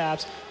to use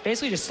saps,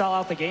 basically to stall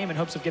out the game in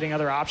hopes of getting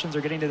other options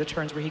or getting to the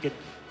turns where he could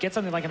get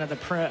something like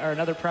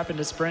another prep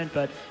into sprint.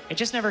 But it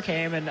just never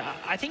came. And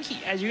I think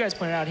he, as you guys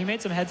pointed out, he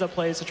made some heads-up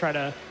plays to try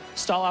to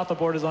stall out the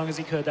board as long as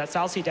he could. That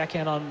South Sea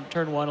deckhand on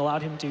turn 1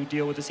 allowed him to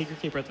deal with the Secret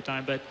Keeper at the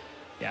time. But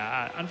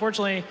yeah,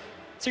 unfortunately,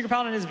 Secret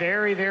Paladin is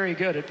very, very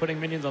good at putting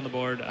minions on the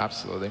board.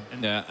 Absolutely.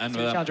 And yeah, and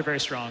challenger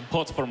very strong.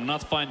 Hotform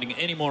not finding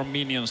any more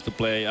minions to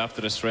play after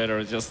the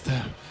Shredder, just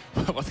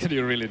what can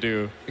you really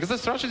do? Because the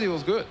strategy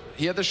was good.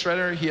 He had the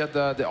Shredder, he had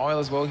the oil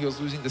as well, he was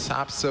losing the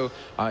saps, so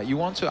you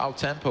want to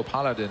out-tempo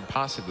Paladin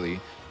possibly,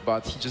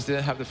 but he just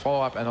didn't have the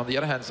follow-up. And on the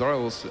other hand,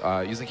 Zoro was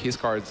using his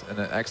cards in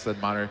an excellent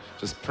manner,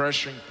 just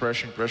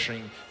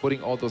pressuring,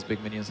 putting all those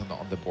big minions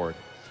on the board.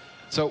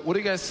 So what do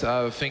you guys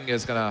think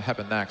is going to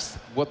happen next?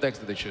 What decks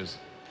did they choose?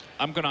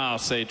 I'm gonna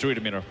say Druid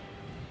Mirror.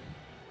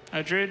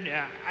 Druid,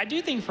 I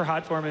do think for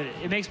Hotform,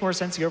 it makes more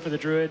sense to go for the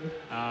Druid.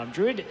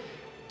 Druid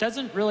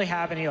doesn't really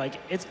have any,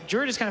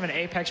 Druid is kind of an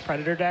Apex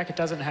Predator deck. It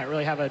doesn't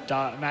really have a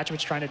matchup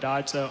it's trying to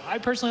dodge. So I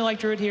personally like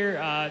Druid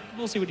here.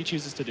 We'll see what he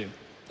chooses to do.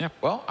 Yeah,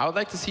 well, I would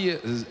like to see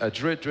a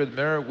Druid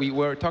Mirror. We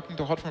were talking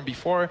to Hotform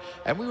before,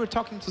 and we were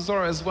talking to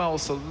Zoro as well.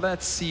 So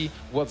let's see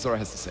what Zoro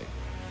has to say.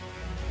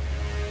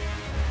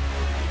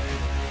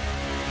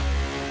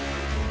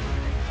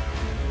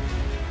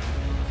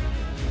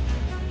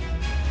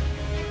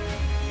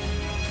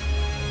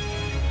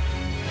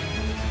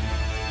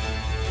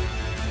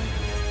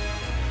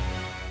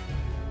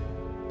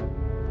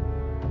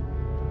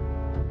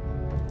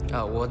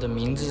我的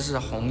名字是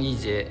洪一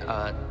杰，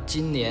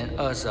今年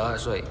22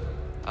岁，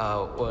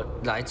我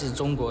来自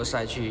中国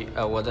赛区，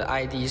我的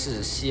ID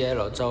是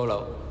CL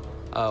Zoro，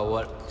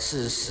我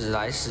是史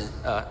莱史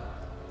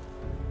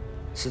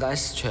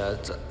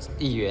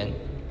一员，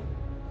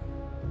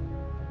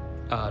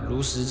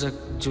炉石这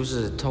就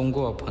是通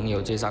过朋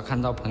友介绍，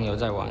看到朋友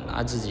在玩，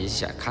自己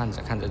想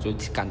看着就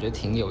感觉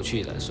挺有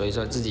趣的，所以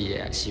说自己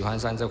也喜欢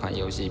上这款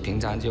游戏，平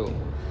常就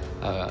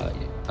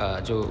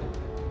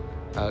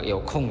有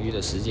空余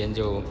的时间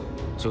就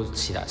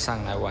起来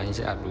上来玩一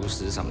下炉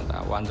石什么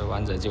的，玩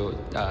着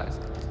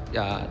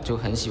就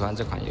很喜欢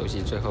这款游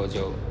戏，最后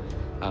就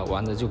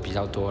玩的就比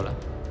较多了。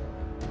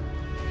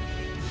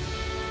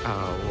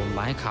我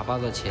买卡包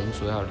的钱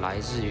主要来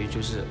自于就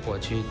是我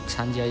去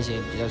参加一些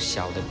比较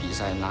小的比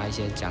赛，拿一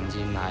些奖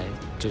金来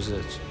就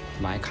是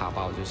买卡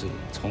包，就是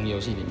从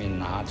游戏里面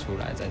拿出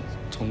来再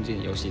冲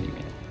进游戏里面。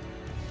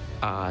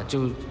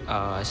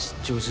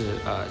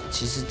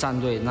其实战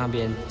队那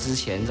边之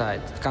前在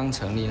刚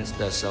成立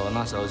的时候，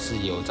那时候是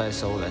有在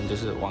收人，就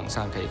是网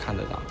上可以看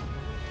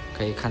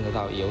得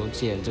到邮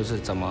件，就是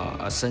怎么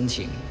申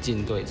请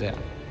进队这样。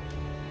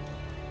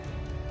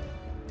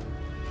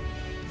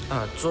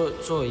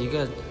做一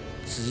个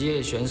职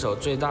业选手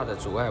最大的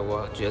阻碍，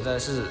我觉得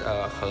是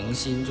恒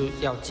心，就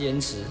要坚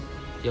持，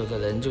有的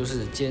人就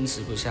是坚持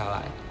不下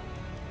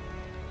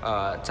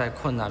来，在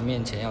困难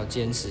面前要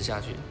坚持下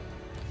去。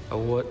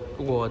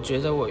我觉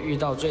得我遇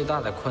到最大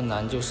的困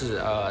难就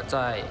是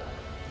在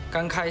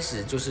刚开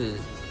始就是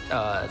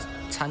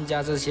参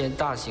加这些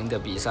大型的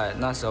比赛，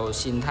那时候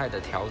心态的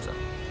调整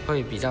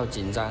会比较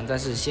紧张，但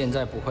是现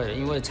在不会了，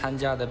因为参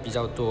加的比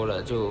较多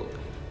了，就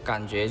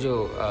感觉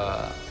就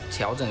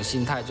调整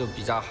心态就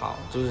比较好，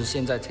就是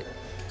现在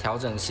调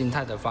整心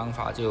态的方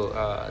法就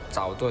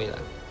找对了。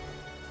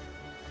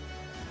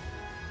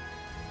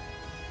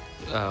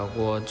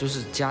我就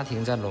是家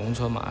庭在农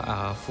村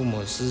嘛，父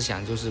母思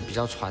想就是比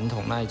较传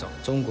统那一种。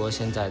中国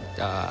现在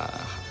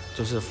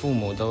就是父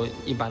母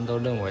一般都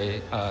认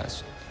为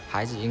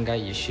孩子应该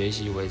以学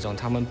习为重，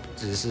他们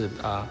只是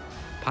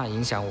怕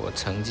影响我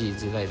成绩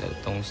之类的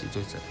东西，就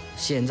是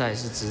现在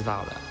是知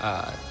道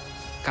了，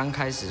刚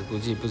开始估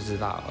计不知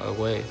道，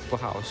我也不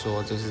好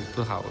说，就是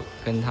不好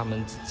跟他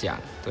们讲，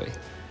对，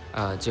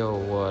就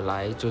我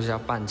来就是要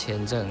办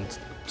签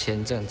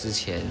证之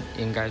前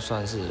应该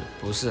算是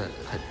不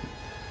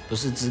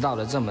是知道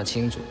的这么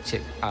清楚，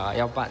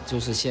要办就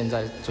是现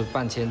在就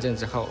办签证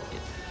之后，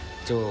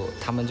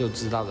他们就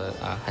知道的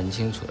很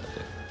清楚了，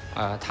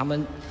对，他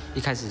们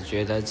一开始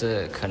觉得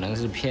这可能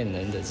是骗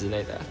人的之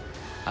类的，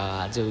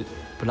就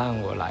不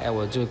让我来，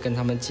我就跟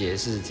他们解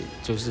释，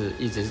就是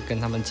一直跟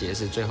他们解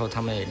释，最后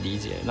他们也理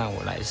解，让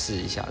我来试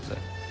一下这。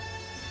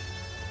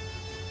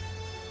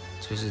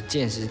就是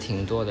见识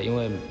挺多的，因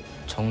为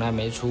从来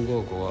没出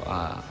过国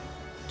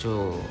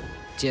就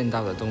见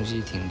到的东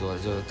西挺多的，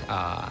就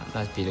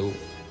那比如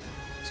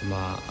什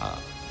么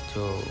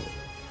就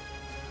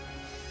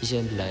一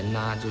些人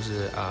就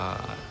是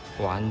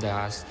玩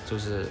的就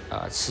是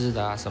吃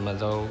的什么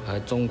都和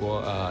中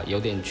国有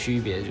点区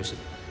别，就是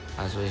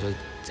所以说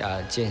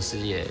见识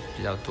也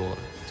比较多，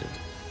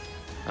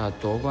就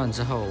夺冠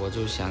之后我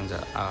就想着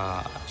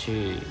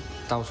去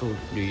到处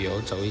旅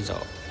游走一走。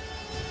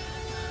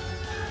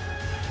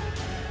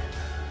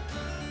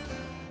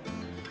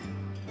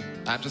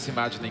I'm just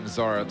imagining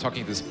Zoro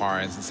talking to his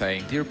parents and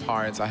saying, "Dear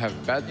parents, I have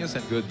bad news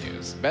and good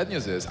news. Bad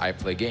news is I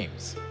play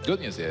games. Good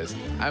news is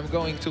I'm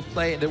going to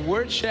play in the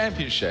World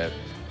Championship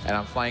and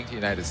I'm flying to the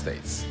United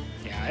States."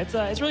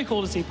 Yeah, it's really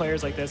cool to see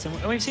players like this,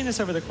 and we've seen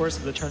this over the course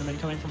of the tournament,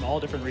 coming from all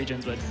different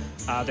regions. But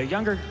they're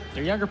younger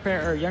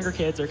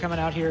kids. They're coming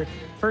out here,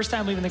 first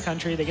time leaving the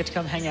country. They get to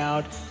come hang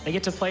out. They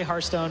get to play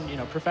Hearthstone,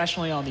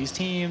 professionally on these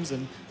teams,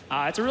 and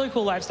it's a really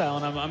cool lifestyle.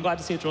 And I'm glad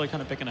to see it's really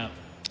kind of picking up.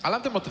 I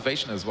love the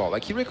motivation as well.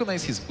 Like, he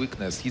recognized his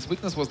weakness. His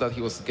weakness was that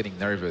he was getting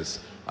nervous.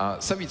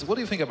 Savitz, what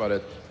do you think about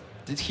it?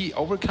 Did he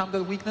overcome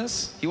that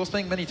weakness? He was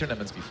playing many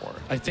tournaments before.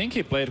 I think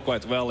he played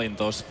quite well in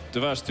those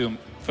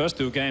first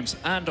two games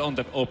and on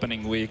the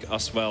opening week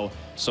as well.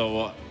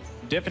 So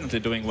definitely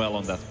doing well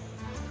on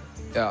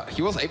that.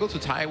 He was able to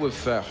tie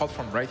with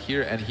Hotform right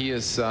here, and he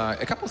is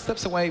a couple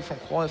steps away from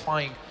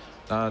qualifying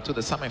to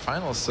the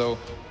semifinals. So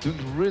doing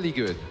really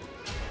good.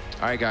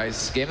 All right,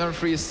 guys, game number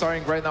 3 is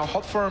starting right now.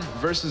 Hotform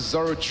versus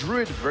Zoro,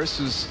 Druid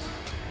versus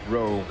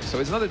Rogue.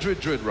 So it's not a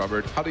Druid,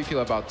 Robert. How do you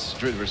feel about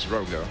Druid versus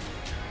Rogue, though?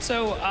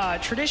 So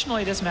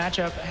traditionally, this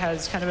matchup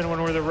has kind of been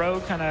one where the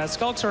Rogue kind of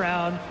skulks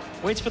around,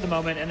 waits for the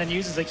moment, and then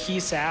uses a key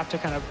sap to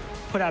kind of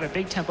put out a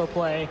big tempo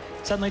play,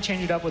 suddenly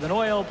change it up with an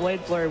oil,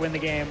 Blade Flurry, win the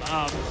game.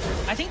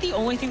 I think the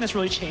only thing that's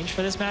really changed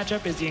for this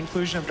matchup is the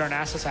inclusion of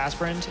Darnassus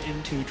Aspirant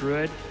into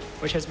Druid,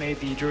 which has made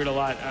the Druid a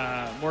lot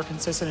more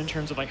consistent in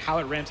terms of like how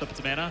it ramps up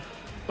its mana.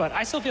 But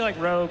I still feel like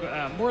Rogue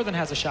more than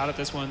has a shot at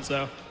this one,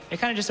 so it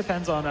kind of just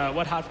depends on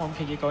what Hotform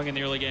can get going in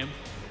the early game.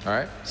 All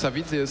right,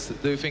 Savitz,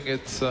 do you think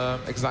it's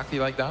exactly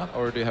like that,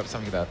 or do you have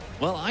something like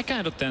that? Well, I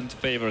kind of tend to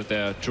favor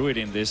the Druid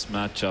in this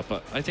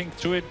matchup. I think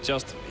Druid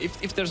just,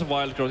 if there's a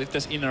wild growth, if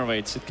there's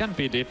innervates, it can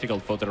be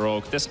difficult for the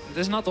Rogue.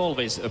 There's not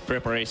always a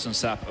preparation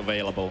sap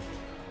available.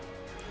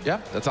 Yeah,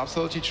 that's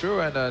absolutely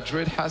true, and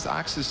Druid has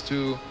access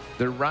to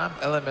the ramp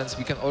elements.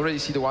 We can already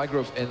see the wild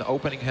growth in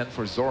opening hand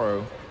for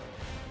Zoro.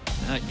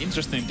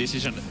 Interesting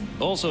decision.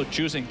 Also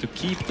choosing to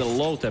keep the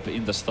low tap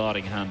in the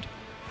starting hand.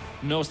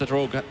 Knows that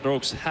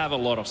rogues have a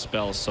lot of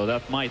spells, so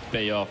that might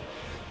pay off.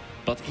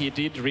 But he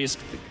did risk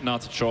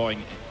not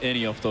drawing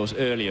any of those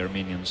earlier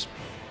minions.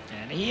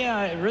 And he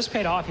risk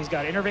paid off. He's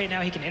got Innervate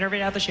now. He can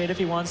Innervate out the Shade if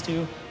he wants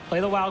to, play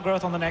the Wild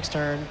Growth on the next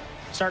turn,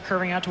 start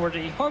curving out towards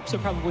it. He hopes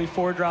of probably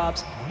 4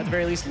 drops, at the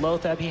very least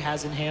Lotheb he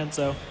has in hand.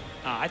 So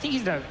I think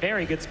he's in a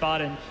very good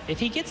spot, and if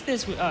he gets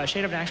this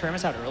Shade of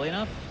Naxxramas out early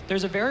enough,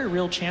 there's a very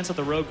real chance that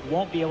the Rogue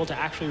won't be able to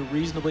actually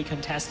reasonably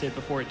contest it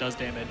before it does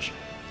damage.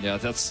 Yeah,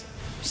 that's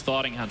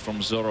starting hand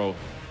from Zoro.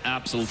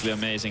 Absolutely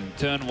amazing.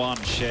 Turn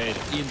 1 Shade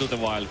into the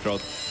Wild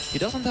Growth. He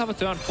doesn't have a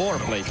turn 4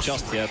 play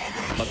just yet,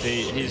 but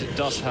he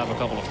does have a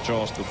couple of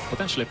draws to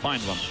potentially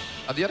find one.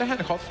 On the other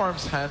hand,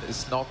 Hotform's hand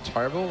is not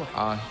terrible.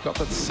 He got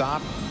that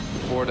sap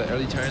for the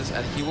early turns,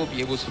 and he will be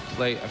able to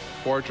play a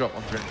 4-drop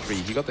on turn 3.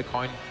 He got the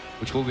coin,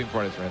 which will be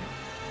important for him.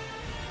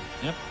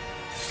 Yep.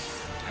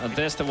 And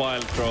there's the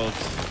Wild Growth.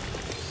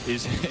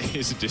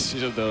 His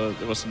decision, though,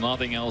 there was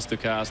nothing else to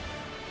cast.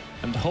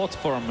 And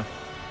Hotform,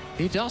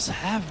 he does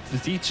have the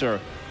Teacher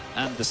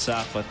and the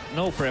sap, but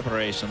no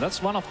preparation.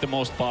 That's one of the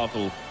most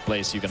powerful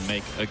plays you can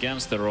make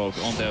against the Rogue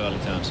on the early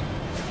turns.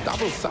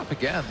 Double sap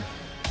again.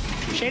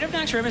 Shade of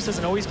Naxxramas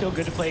doesn't always feel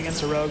good to play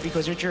against a Rogue,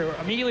 because what you're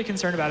immediately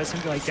concerned about is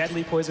something like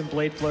Deadly Poison,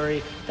 Blade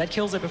Flurry. That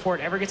kills it before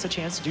it ever gets a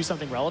chance to do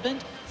something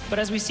relevant. But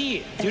as we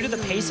see, due to the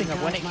pacing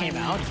of when it came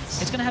out,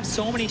 it's going to have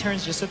so many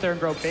turns to just sit there and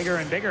grow bigger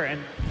and bigger.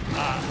 And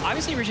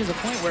obviously reaches a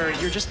point where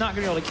you're just not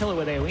going to be able to kill it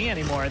with AoE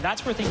anymore. And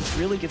that's where things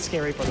really get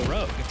scary for the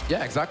Rogue.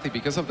 Yeah, exactly.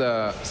 Because of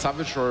the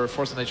Savage or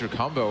Force of Nature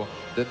combo,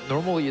 that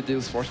normally it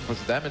deals force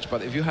points of damage.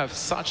 But if you have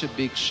such a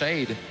big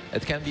Shade,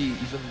 it can be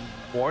even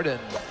more than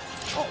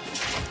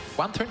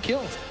 1 turn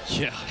kill.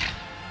 Yeah,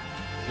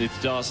 it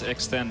does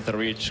extend the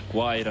reach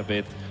quite a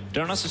bit.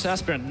 Darnassus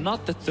Aspirant,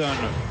 not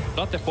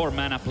the 4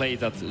 mana play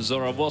that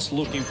Zoro was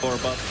looking for,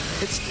 but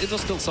it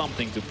was still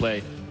something to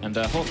play. And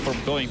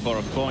Hotform going for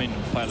a coin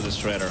Pilot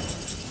Shredder.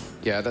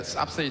 Yeah, that's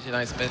absolutely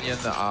nice minion.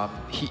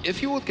 If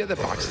he would get the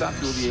backstab,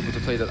 he will be able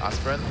to play that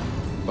Aspirant.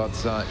 But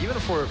even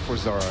for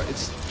Zoro,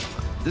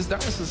 this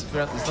Darnassus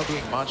Aspirant is not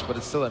doing much, but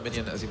it's still a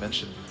minion, as you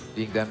mentioned,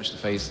 being damaged to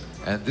face.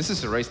 And this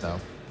is a race now.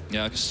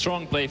 Yeah,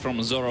 strong play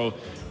from Zoro,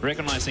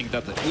 recognizing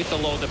that with the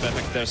load up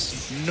effect,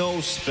 there's no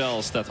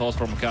spells that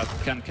Hotform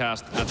can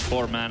cast at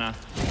 4 mana.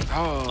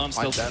 Oh,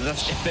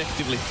 that's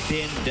effectively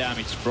 10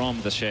 damage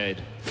from the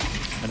Shade.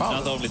 And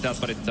not only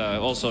that, but it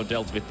also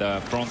dealt with the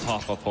front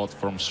half of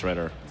Hotform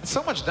Shredder.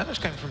 So much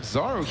damage coming from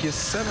Zoro. He has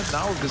 7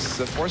 now with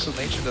this Force of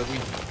Nature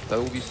that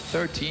will be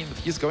 13. But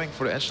he's going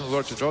for the Ancient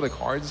Lord to draw the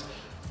cards.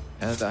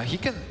 And he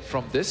can,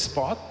 from this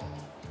spot,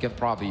 can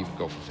probably even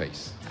go for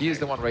face. He is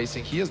the one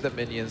racing, he has the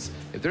minions.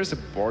 If there's a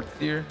board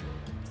clear,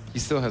 he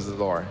still has the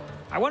lore.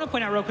 I want to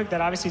point out real quick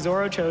that obviously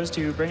Zoro chose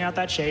to bring out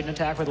that Shade and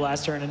attack with the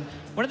last turn, and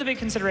one of the big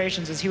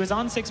considerations is he was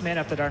on 6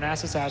 mana if the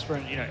Darnassus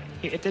Aspirant,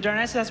 if the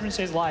Darnassus Aspirant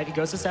stays alive, he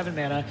goes to 7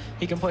 mana,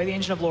 he can play the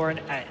Ancient of Lore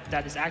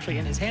that is actually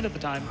in his hand at the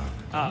time.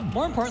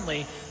 More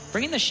importantly,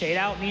 bringing the Shade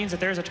out means that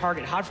there's a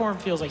target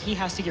Hotform feels like he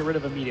has to get rid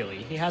of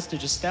immediately. He has to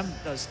just stem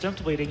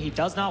to bleeding. He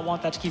does not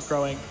want that to keep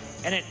growing.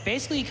 and it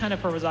basically kind of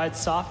provides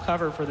soft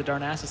cover for the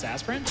Darnassus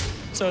Aspirant.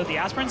 So the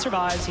Aspirant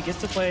survives, he gets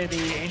to play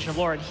the Ancient of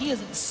Lore, and he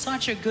is in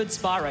such a good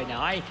spot right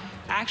now. I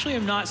actually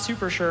am not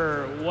super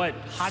sure what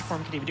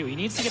Hotform can even do. He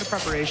needs to get a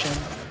preparation,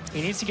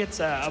 he needs to get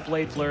a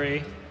Blade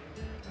Flurry.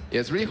 Yeah,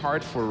 it's really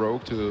hard for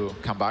Rogue to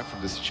come back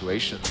from this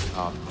situation.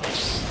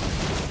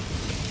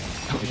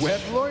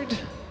 Weblord?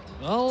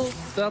 Well,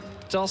 that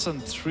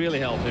doesn't really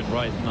help him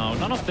right now.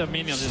 None of the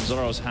minions in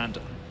Zoro's hand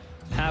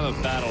have a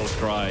battle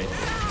cry,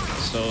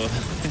 so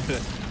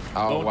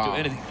don't do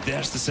anything.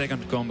 There's the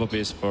second combo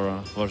piece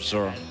for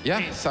Zoro.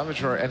 Yeah,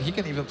 Savage Roar, and he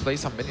can even play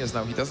some minions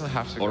now. He doesn't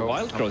have to or go...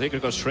 Wild Growth. He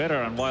could go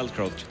Shredder and Wild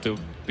Growth to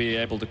be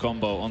able to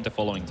combo on the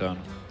following turn.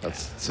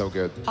 That's so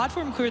good.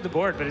 Hotform cleared the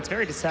board, but it's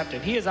very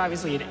deceptive. He is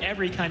obviously in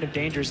every kind of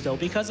danger still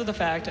because of the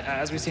fact,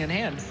 as we see in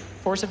hand,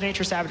 Force of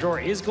Nature Savage Roar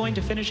is going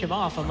to finish him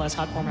off unless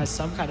Hotform has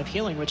some kind of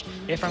healing, which,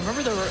 if I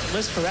remember the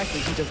list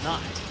correctly, he does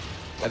not.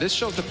 Yeah, this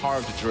shows the power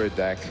of the Druid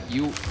deck.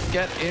 You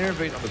get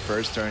Innervate on the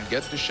first turn,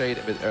 get the Shade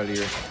a bit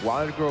earlier,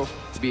 Wild Growth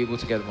to be able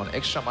to get 1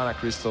 extra mana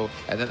crystal,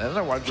 and then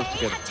another Wild Growth to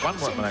get 1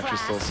 more mana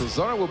crystal. So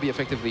Zoro will be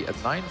effectively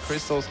at 9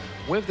 crystals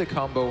with the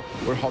combo,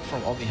 where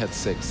Hotform only had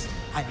 6.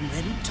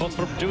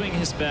 Hotform doing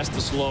his best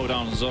to slow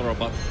down Zoro,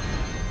 but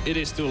it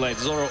is too late.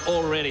 Zoro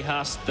already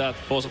has that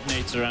Force of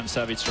Nature and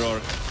Savage Roar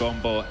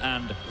combo,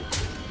 and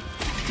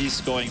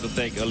he's going to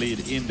take a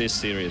lead in this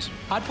series.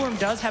 Hotform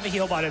does have a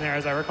heal bot in there,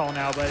 as I recall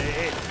now, but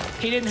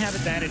he didn't have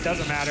it then. It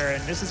doesn't matter,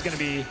 and this is going to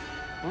be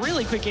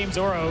really quick game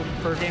Zoro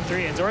for game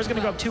 3, and Zoro's going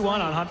to go up 2-1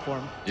 on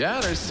Hotform. Yeah,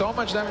 there's so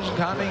much damage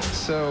coming,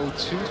 so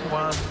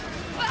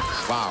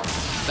 2-1. Wow.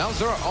 Now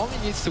Zoro only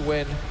needs to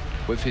win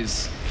with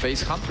his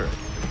Face Hunter.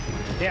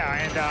 Yeah,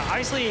 and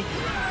obviously,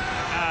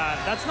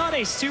 that's not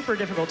a super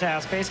difficult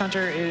task. Face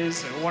Hunter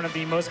is one of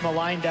the most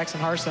maligned decks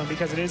in Hearthstone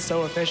because it is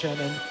so efficient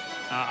and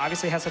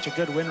obviously has such a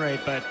good win rate,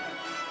 but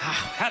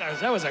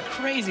that was a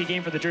crazy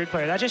game for the Druid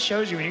player. That just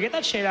shows you, when you get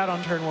that Shade out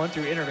on turn 1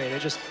 through Innervate, it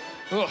just...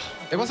 Ugh.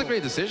 It was a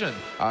great decision,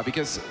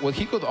 because what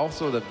he could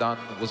also have done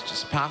was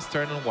just pass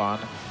turn on 1,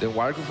 then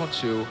Wild Growth on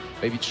 2,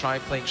 maybe try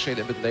playing Shade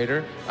a bit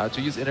later,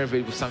 to use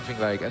Innervate with something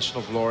like Ancient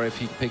of Lore if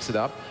he picks it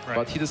up, right.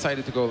 But he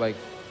decided to go like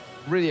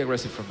really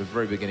aggressive from the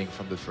very beginning,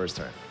 from the first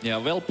turn. Yeah,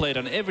 well played,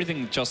 and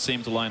everything just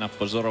seemed to line up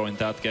for Zoro in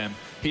that game.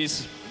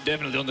 He's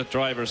definitely on the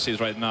driver's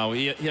seat right now.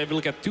 He will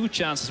get 2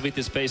 chances with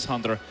his Face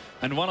Hunter,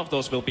 and one of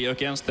those will be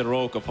against the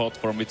Rogue of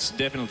Hotform, which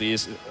definitely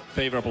is a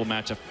favorable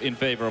matchup in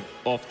favor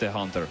of the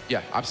Hunter.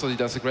 Yeah, absolutely,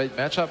 that's a great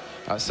matchup.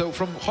 So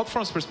from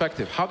Hotform's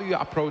perspective, how do you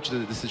approach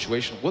the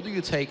situation? What do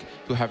you take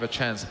to have a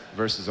chance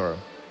versus Zoro?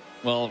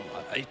 Well,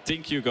 I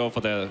think you go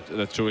for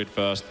the Druid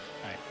first,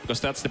 because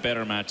that's the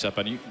better matchup,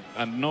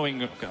 and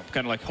knowing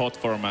kind of like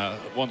Hotform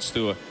wants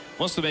to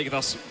make it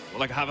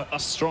have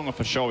as strong of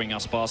a showing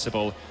as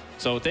possible.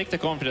 So take the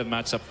confident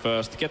matchup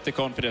first, get the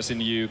confidence in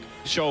you,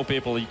 show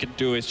people you can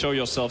do it, show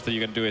yourself that you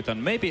can do it,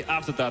 and maybe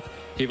after that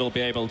he will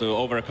be able to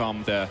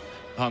overcome the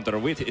Hunter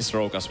with his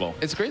Rogue as well.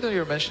 It's great that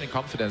you're mentioning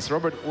confidence.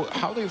 Robert,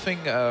 how do you think,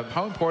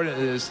 how important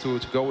it is to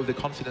go with the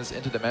confidence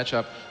into the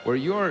matchup where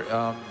you're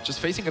just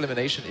facing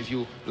elimination if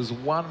you lose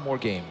 1 more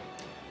game?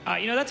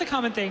 You know, that's a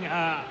common thing.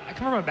 I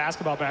come from a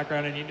basketball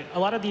background, and a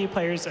lot of the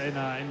players in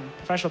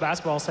professional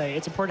basketball say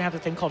it's important to have a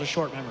thing called a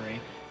short memory,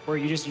 where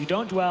you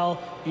don't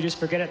dwell, you just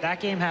forget it. That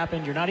game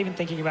happened, you're not even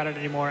thinking about it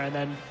anymore, and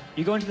then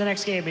you go into the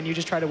next game and you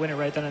just try to win it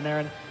right then and there.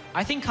 And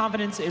I think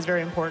confidence is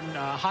very important.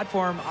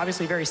 Hotform,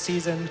 obviously very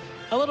seasoned,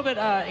 a little bit,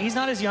 he's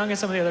not as young as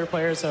some of the other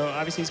players, so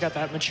obviously he's got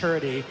that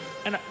maturity.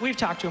 And we've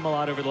talked to him a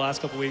lot over the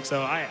last couple of weeks,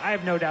 so I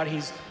have no doubt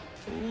he's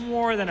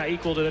more than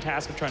equal to the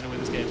task of trying to win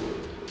this game.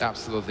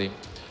 Absolutely.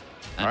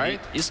 And all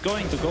right. He's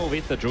going to go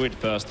with the Druid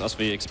first, as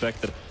we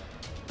expected.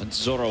 And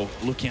Zoro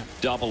looking at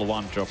double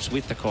 1-drops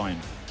with the coin.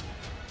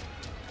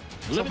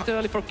 A little bit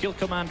early for kill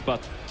command,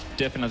 but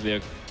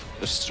definitely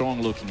a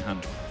strong-looking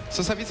hand.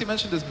 So Savitsi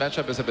mentioned this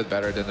matchup is a bit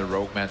better than the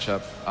Rogue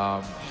matchup.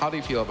 How do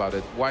you feel about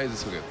it? Why is it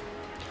so good?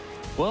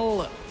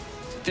 Well,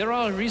 there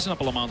are a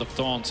reasonable amount of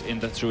taunts in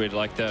the Druid,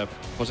 like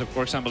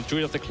for example,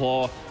 Druid of the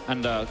Claw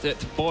and the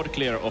board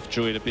clear of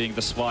Druid being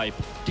the swipe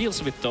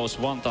deals with those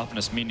 1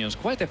 toughness minions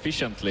quite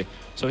efficiently.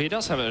 So he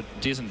does have a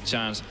decent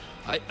chance.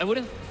 I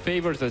wouldn't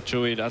favor the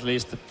Druid at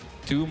least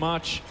too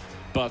much,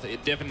 but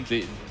it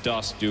definitely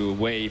does do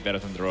way better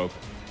than the Rogue.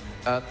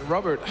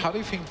 Robert, how do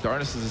you think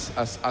Darnassus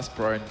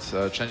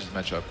Aspirant changes the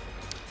matchup?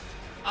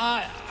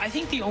 I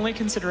think the only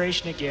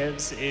consideration it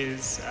gives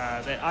is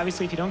that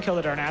obviously if you don't kill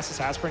the Darnassus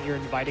Aspirant, you're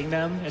inviting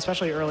them,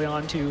 especially early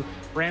on, to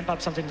ramp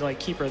up something to like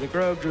Keeper of the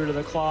Grove, Druid of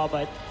the Claw,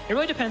 but it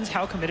really depends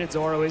how committed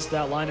Zoro is to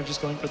that line of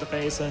just going for the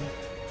face, and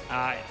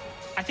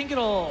I think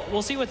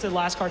we'll see what the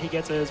last card he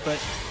gets is,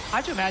 but I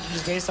have to imagine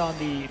just based on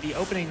the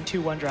opening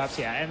 2 1-drops,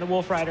 yeah, and the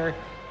Wolf Rider,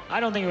 I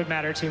don't think it would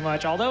matter too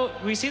much, although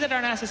we see the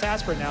Darnassus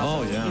Aspirant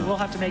now, so he will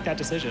have to make that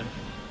decision.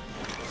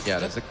 Yeah,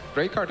 that's a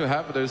great card to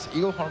have, but there's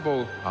Eagle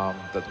Hornbow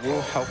that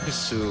will help him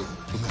to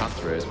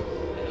counter it.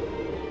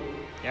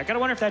 Yeah, I gotta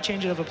wonder if that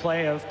changes the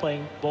play of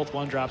playing both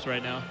 1-drops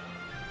right now.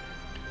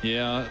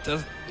 Yeah,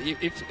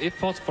 if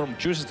Hotform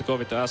chooses to go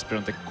with the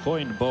Aspirant, the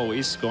coin bow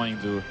is going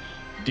to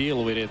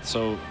deal with it.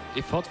 So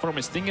if Hotform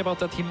is thinking about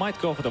that, he might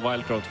go for the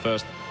Wild Growth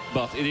first.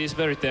 But it is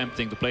very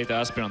tempting to play the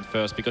Aspirant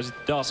first because it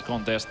does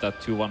contest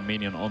that 2-1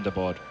 minion on the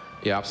board.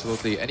 Yeah,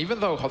 absolutely. And even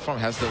though Hotform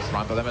has those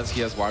ramp elements,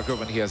 he has Wild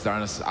Growth and he has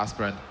Darnus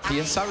Aspirant, he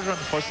has Savage Run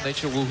and Force of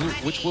Nature,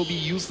 which will be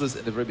useless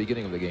in the very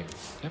beginning of the game.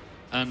 Yep.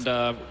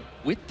 And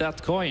with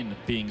that coin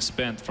being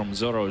spent from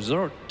Zoro,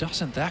 Zoro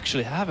doesn't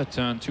actually have a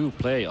turn 2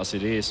 play as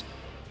it is.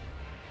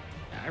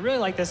 I really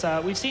like this.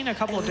 We've seen a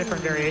couple of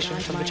different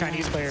variations from the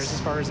Chinese players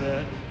as far as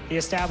the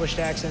established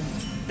decks, and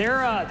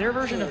their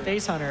version of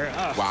Face Hunter.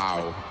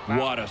 Wow.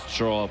 What a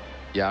draw.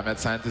 Yeah, Mad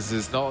Scientist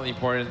is not only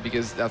important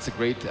because that's a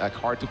great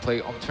card to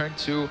play on turn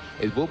 2.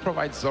 It will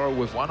provide Zoro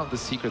with one of the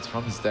secrets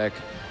from his deck.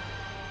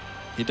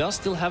 He does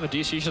still have a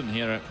decision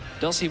here.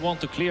 Does he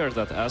want to clear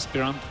that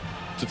Aspirant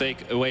to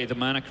take away the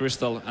Mana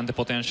Crystal and the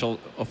potential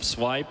of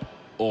swipe,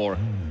 or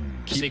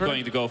is he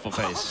going to go for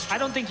face? I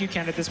don't think you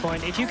can at this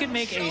point. If you can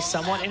make a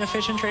somewhat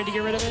inefficient trade to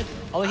get rid of it,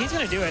 although he's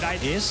going to do it.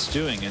 He is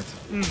doing it.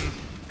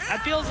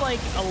 That feels like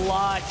a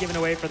lot given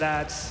away for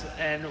that.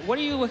 And what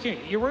are you looking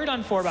at? You're worried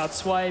on 4 about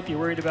swipe, you're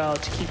worried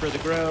about Keeper of the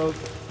Grove.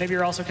 Maybe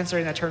you're also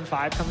considering that turn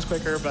 5 comes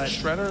quicker, but...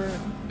 Shredder,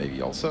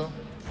 maybe also.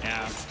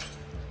 Yeah.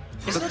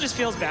 It still just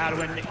feels bad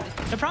when...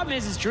 The problem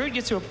is Druid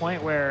gets to a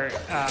point where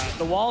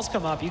the walls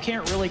come up, you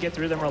can't really get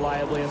through them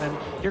reliably, and then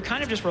you're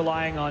kind of just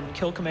relying on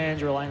kill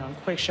commands, you're relying on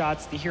quick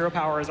shots. The hero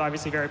power is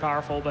obviously very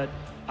powerful, but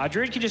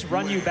Druid can just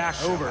run you back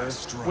over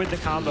with the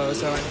combo.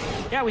 So,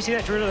 yeah, we see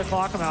that Druid of the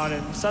Claw come out,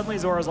 and suddenly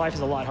Zoro's life is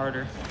a lot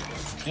harder.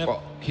 Yep.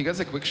 Well, he gets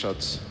a quick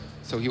shot,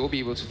 so he will be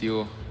able to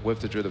deal with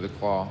the Druid of the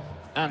Claw.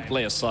 And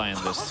play a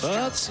Scientist, so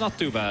that's not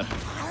too bad.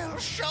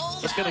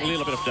 Let's get a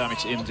little bit of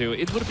damage into.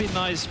 It would be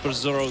nice for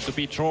Zoro to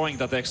be drawing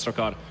that extra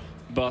card,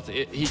 but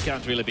he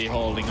can't really be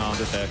holding on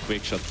to the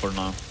quick shot for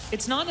now.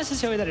 It's not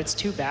necessarily that it's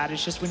too bad,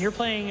 it's just when you're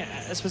playing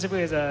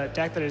specifically as a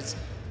deck that is,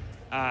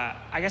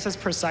 I guess, as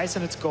precise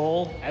in its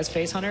goal as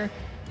Face Hunter,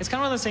 it's kind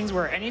of one of those things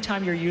where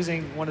anytime you're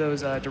using one of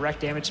those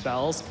direct damage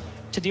spells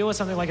to deal with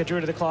something like a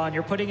Druid of the Claw, and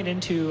you're putting it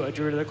into a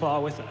Druid of the Claw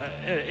with,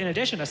 in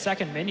addition, a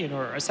second minion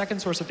or a second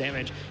source of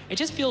damage, it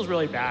just feels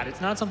really bad. It's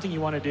not something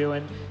you want to do,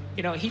 and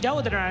you know, he dealt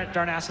with the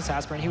Darnassus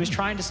Aspirant. He was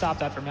trying to stop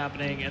that from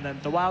happening, and then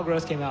the Wild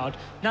Growth came out.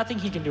 Nothing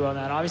he can do on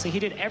that. Obviously, he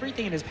did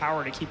everything in his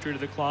power to keep Druid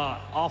of the Claw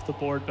off the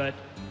board, but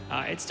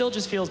it still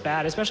just feels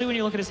bad, especially when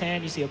you look at his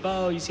hand, you see a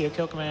bow, you see a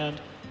kill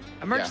command.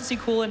 Emergency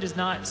coolant is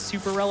not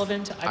super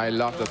relevant. I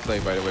love that play,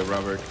 by the way,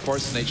 Robert.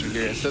 Force of Nature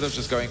here. Instead of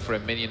just going for a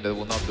minion that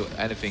will not do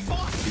anything,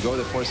 you go with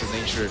the Force of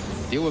Nature,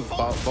 deal with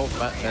both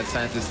Mad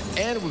Scientist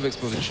and with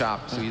Explosive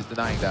Chop, so he's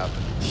denying that.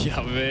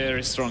 Yeah,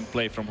 very strong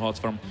play from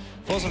Hotform.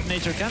 Force of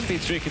Nature can be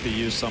tricky to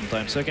use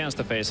sometimes against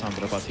the Face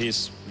Hunter, but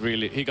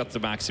he got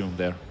the maximum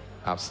there.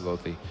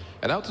 Absolutely.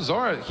 And now to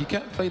Zoro, he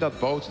can play that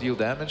bow to deal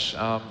damage.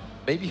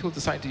 Maybe he'll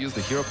decide to use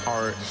the hero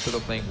power instead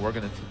of playing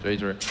Worgen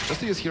Infiltrator,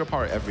 just to use hero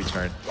power every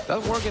turn. That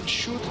Worgen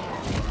should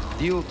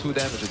deal 2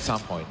 damage at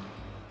some point.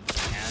 And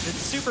it's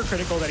super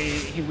critical that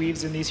he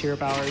weaves in these hero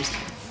powers.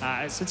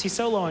 Since he's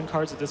so low on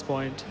cards at this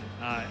point,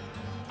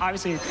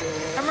 obviously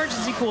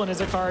Emergency Coolant is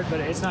a card, but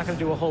it's not going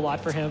to do a whole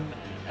lot for him,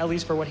 at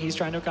least for what he's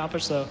trying to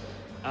accomplish. So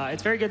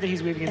it's very good that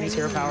he's weaving in these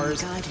hero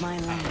powers.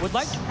 Would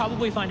like to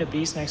probably find a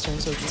beast next turn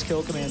so his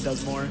kill command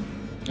does more.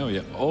 Oh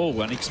yeah,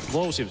 oh, an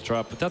explosive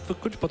trap. That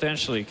could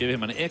potentially give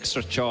him an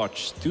extra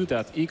charge to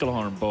that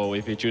Eaglehorn bow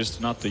if he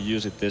chooses not to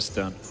use it this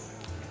turn.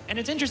 And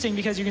it's interesting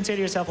because you can say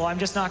to yourself, well, I'm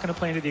just not going to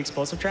play into the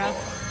explosive trap.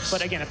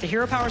 But again, if the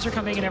hero powers are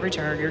coming in every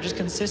turn, you're just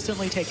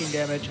consistently taking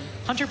damage.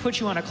 Hunter puts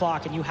you on a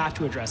clock and you have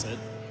to address it.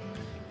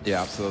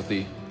 Yeah,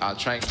 absolutely.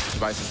 Trying to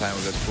buy some time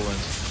with that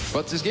coolant.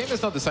 But this game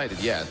is not decided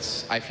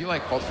yet. I feel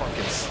like Hotform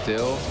can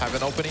still have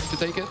an opening to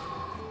take it.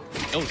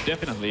 Oh,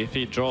 definitely. If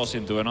he draws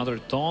into another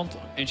taunt,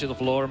 Ancient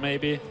of Lore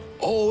maybe.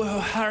 Oh,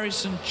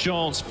 Harrison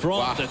Jones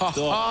from the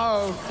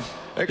top.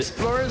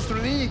 Explorers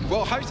League.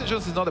 Well, Harrison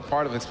Jones is not a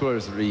part of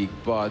Explorers League,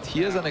 but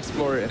he is an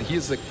explorer and he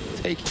is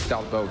taking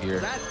that bow here.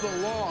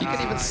 He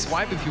can even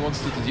swipe if he wants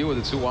to deal with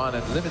the 2-1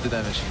 and limit the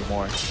damage even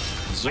more.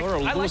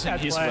 Zoro I losing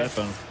like his play.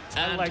 weapon.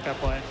 I like that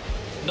play.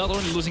 Not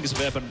only losing his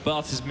weapon,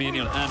 but his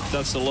minion, and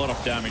that's a lot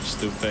of damage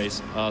to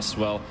face as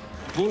well.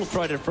 Wolf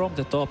Rider from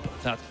the top,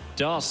 that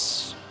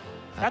does...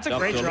 That's a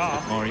great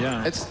draw. More,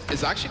 yeah.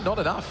 It's actually not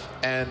enough,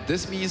 and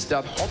this means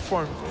that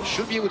Hotform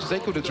should be able to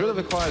take out the Drill of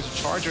the Claw as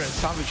a Charger and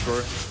Savage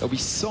Roar. There'll be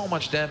so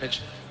much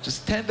damage,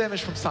 just 10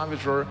 damage from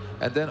Savage Roar,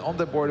 and then on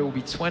the board it will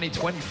be 20,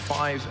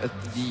 25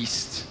 at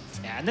least.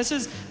 Yeah, and this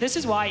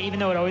is why, even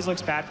though it always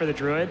looks bad for the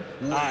Druid,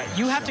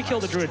 you have to kill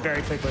the Druid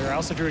very quickly, or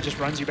else the Druid just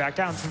runs you back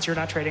down. Since you're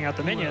not trading out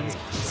the minions,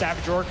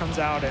 Savage Roar comes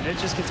out, and it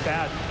just gets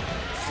bad.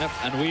 Yep,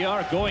 and we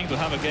are going to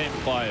have a game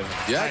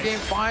 5. Yeah, nice. Game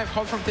 5,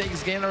 Hotform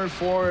takes game number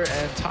 4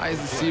 and ties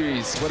the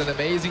series. What an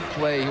amazing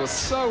play. He was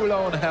so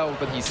low on health,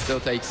 but he still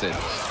takes it.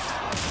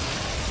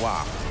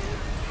 Wow.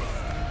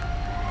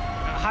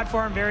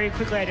 Hotform very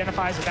quickly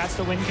identifies that that's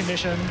the win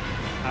condition.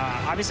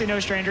 Obviously no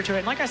stranger to it.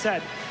 And like I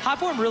said,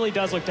 Hotform really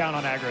does look down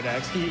on aggro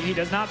decks. He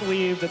does not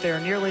believe that they're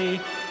nearly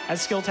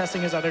as skill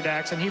testing as other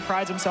decks, and he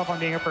prides himself on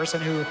being a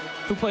person who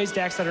plays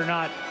decks that are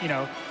not, you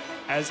know,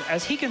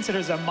 as he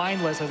considers a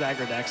mindless as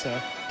aggro deck. So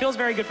feels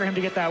very good for him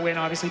to get that win,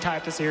 obviously tie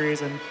up the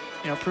series and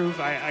prove,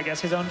 I guess,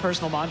 his own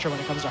personal mantra when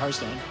it comes to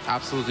Hearthstone.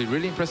 Absolutely,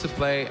 really impressive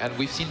play, and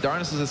we've seen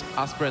Darnus'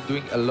 aspirant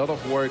doing a lot of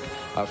work,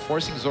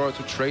 forcing Zoro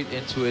to trade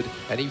into it,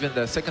 and even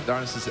the second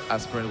Darnus'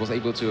 aspirant was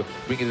able to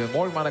bring in even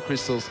more mana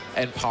crystals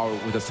and power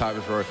with the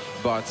Savage Roar.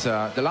 But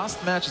the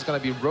last match is going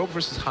to be Rogue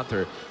versus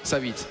Hunter.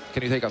 Savit,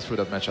 can you take us through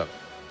that matchup?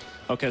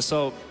 Okay,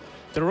 so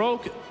the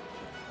Rogue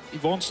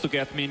wants to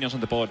get minions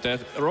on the board.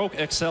 The Rogue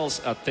excels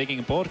at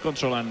taking board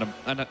control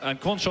and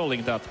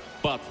controlling that,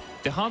 but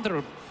the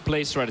Hunter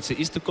play strategy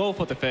is to go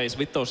for the face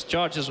with those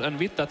charges and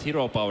with that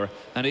hero power,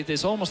 and it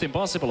is almost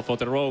impossible for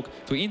the Rogue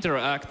to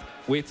interact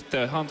with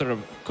the Hunter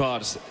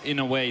cards in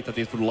a way that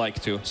it would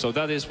like to. So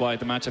that is why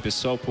the matchup is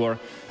so poor.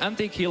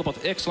 Antique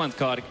Healbot, excellent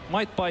card,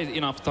 might buy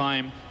enough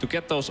time to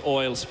get those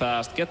oils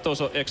fast, get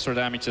those extra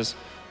damages,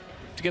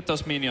 to get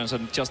those minions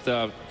and just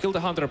kill the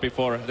Hunter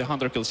before the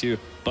Hunter kills you,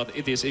 but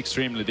it is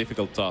extremely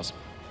difficult task.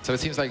 So it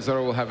seems like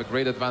Zoro will have a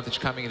great advantage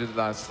coming into the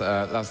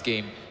last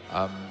game.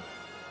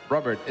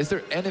 Robert, is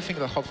there anything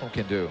that Hotform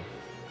can do?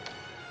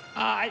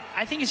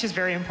 I think it's just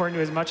very important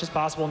to, as much as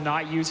possible,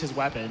 not use his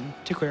weapon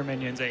to clear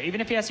minions.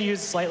 Even if he has to use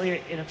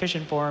slightly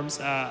inefficient forms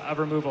of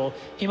removal,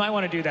 he might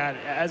want to do that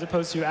as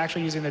opposed to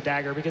actually using the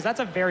dagger, because that's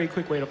a very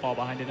quick way to fall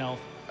behind an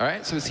elf. All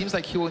right, so it seems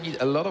like he will need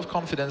a lot of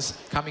confidence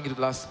coming into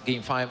the last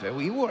game 5, and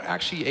we were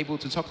actually able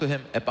to talk to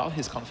him about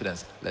his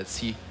confidence. Let's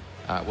see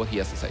what he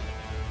has to say.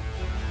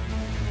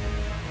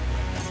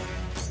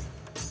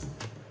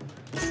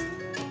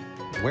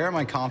 Where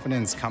my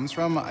confidence comes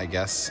from, I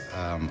guess,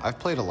 I've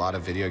played a lot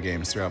of video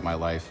games throughout my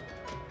life,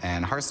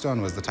 and Hearthstone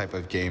was the type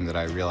of game that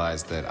I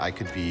realized that I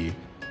could be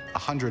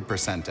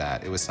 100%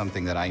 at. It was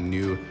something that I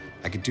knew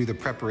I could do the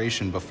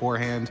preparation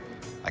beforehand,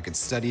 I could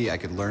study, I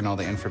could learn all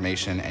the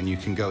information, and you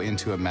can go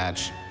into a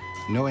match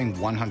knowing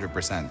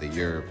 100% that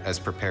you're as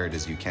prepared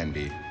as you can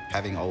be.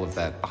 Having all of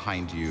that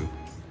behind you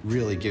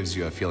really gives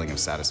you a feeling of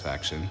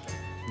satisfaction.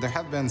 There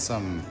have been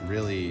some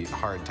really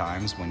hard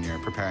times when you're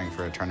preparing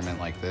for a tournament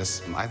like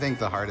this. I think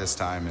the hardest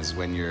time is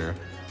when you're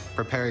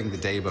preparing the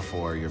day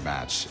before your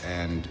match,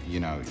 and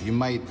you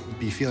might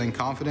be feeling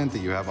confident that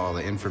you have all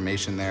the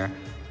information there,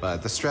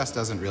 but the stress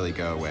doesn't really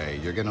go away.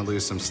 You're gonna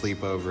lose some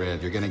sleep over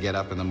it. You're gonna get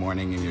up in the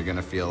morning and you're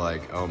gonna feel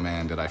like, oh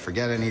man, did I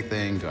forget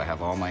anything? Do I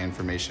have all my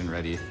information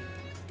ready?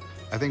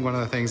 I think one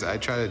of the things I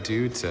try to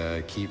do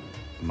to keep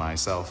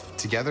myself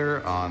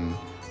together on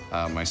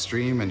my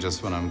stream and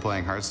just when I'm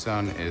playing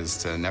Hearthstone is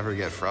to never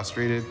get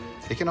frustrated.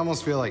 It can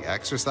almost feel like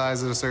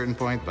exercise at a certain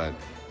point, but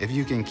if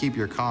you can keep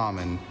your calm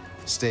and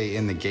stay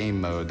in the game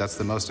mode, that's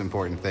the most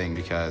important thing,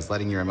 because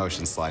letting your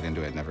emotions slide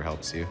into it never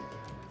helps you.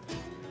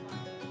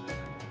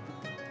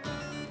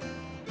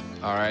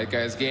 All right,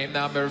 guys, game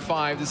number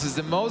 5. This is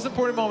the most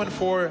important moment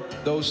for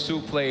those two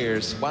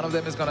players. One of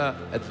them is gonna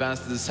advance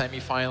to the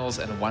semifinals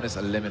and one is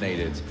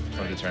eliminated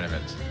from the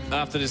tournament.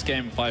 After this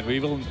game 5, we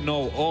will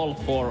know all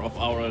 4 of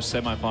our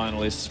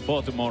semi-finalists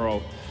for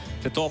tomorrow.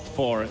 The top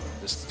 4,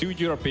 there's 2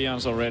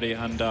 Europeans already,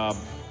 and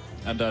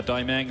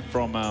Daimeng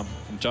from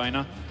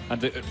China. And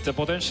the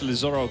potentially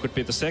Zoro could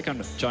be the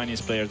second Chinese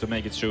player to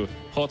make it through.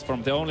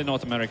 Hotform, the only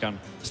North American,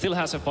 still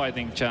has a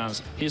fighting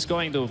chance. He's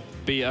going to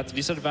be at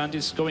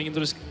disadvantage going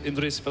into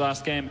this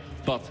last game,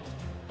 but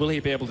will he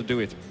be able to do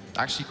it?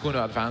 Actually,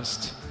 Kuno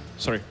advanced.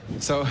 Sorry.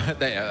 So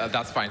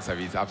that's fine,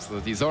 Savit,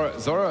 absolutely.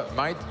 Zoro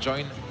might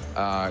join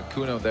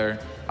Kuno there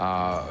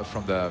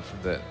from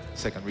the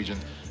second region.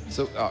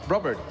 So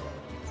Robert,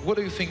 what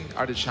do you think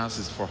are the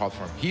chances for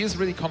Hotform? He is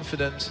really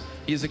confident.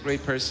 He is a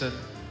great person.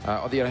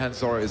 On the other hand,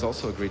 Zoro is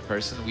also a great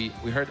person.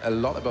 We heard a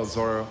lot about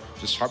Zoro,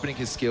 just sharpening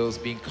his skills,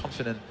 being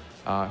confident.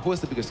 Who has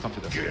the biggest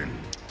confidence?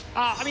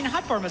 I mean,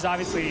 Hotform is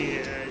obviously,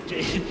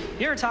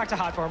 you ever talk to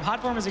Hotform?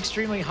 Hotform is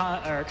extremely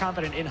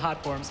confident in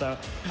Hotform, so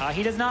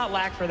he does not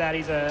lack for that.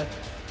 He's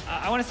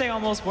I want to say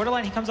almost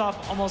borderline, he comes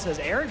off almost as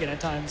arrogant at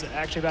times,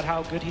 actually, about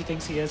how good he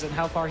thinks he is and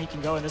how far he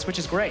can go in this, which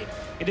is great.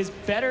 It is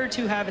better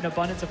to have an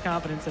abundance of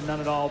confidence than none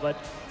at all, but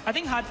I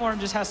think Hotform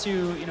just has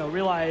to,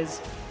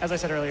 realize, as I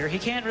said earlier, he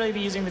can't really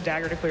be using the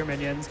dagger to clear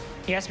minions.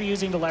 He has to be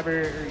using the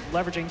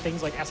leveraging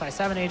things like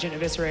SI7 agent,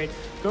 eviscerate,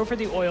 go for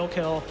the oil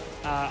kill.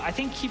 I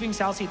think keeping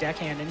Salsi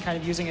deckhand and kind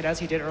of using it as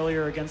he did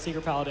earlier against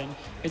Seeker Paladin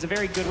is a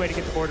very good way to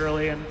get the board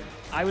early, and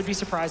I would be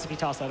surprised if he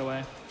tossed that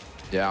away.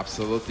 Yeah,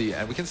 absolutely.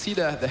 And we can see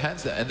the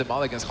hands and the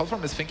mulligans.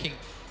 Hotform is thinking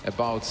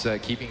about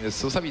keeping this.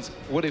 So Savit,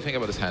 what do you think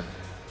about this hand?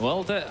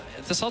 Well, the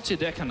Salsi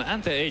deckhand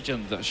and the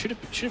agent should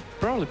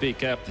probably be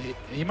kept.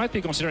 He might be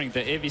considering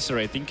the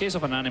eviscerate in case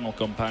of an animal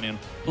companion.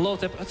 Low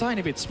tap, a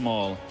tiny bit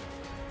small.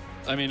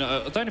 I mean,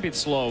 a tiny bit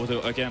slow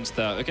against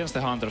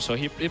the hunter, so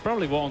he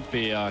probably won't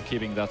be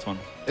keeping that one.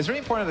 It's really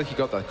important that he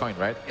got that coin,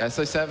 right?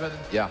 SI7,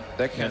 yeah,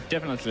 deckhand. Yeah,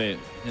 definitely,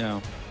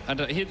 yeah. And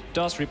he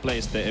does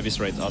replace the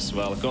eviscerate as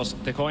well, because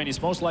the coin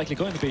is most likely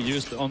going to be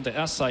used on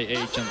the SI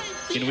agent,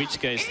 in which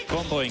case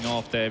comboing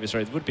off the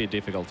eviscerate would be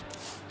difficult.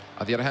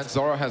 On the other hand,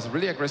 Zoro has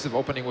really aggressive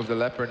opening with the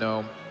Leper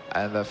Gnome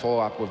and the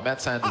follow-up with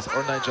Mad Scientist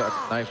or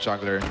Knife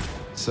Juggler.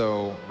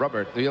 So,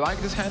 Robert, do you like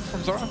this hand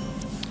from Zoro?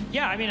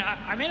 Yeah, I mean,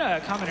 I made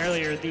a comment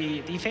earlier.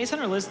 The Face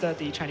Hunter list that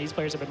the Chinese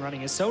players have been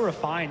running is so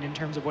refined in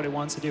terms of what it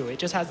wants to do. It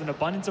just has an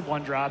abundance of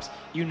one-drops.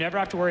 You never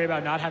have to worry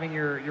about not having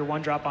your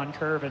one-drop on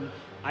curve. And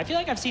I feel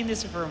like I've seen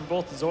this from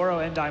both Zoro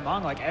and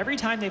Daimon. Like, every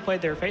time they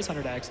played their Face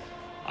Hunter decks,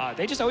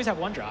 they just always have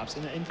one-drops.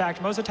 And in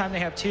fact, most of the time they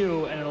have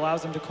two, and it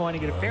allows them to coin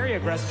and get a very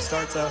aggressive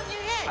start. So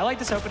I like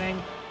this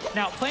opening.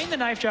 Now, playing the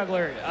Knife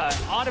Juggler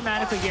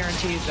automatically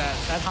guarantees that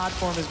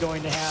Hotform is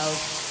going to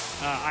have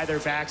either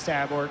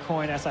backstab or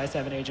coin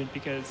SI7 agent,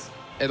 because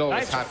it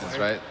always happens,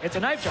 right? It's a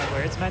Knife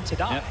Juggler. It's meant to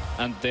die.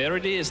 Yeah. And there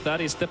it is.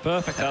 That is the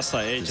perfect SI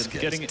agent,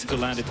 getting it to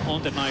land it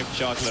on the Knife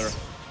Juggler.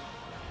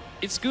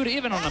 It's good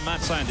even on a Mad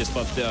Scientist,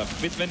 but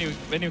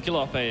when you kill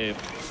off a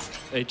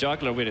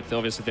Juggler with it,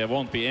 obviously there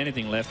won't be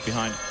anything left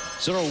behind.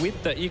 Zoro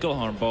with the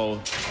Eaglehorn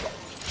bow.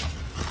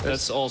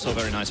 That's also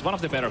very nice. One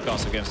of the better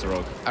cards against the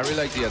Rogue. I really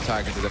like the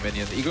attack into the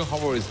minion. Eagle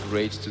Hover is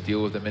great to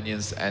deal with the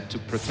minions and to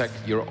protect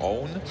your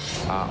own.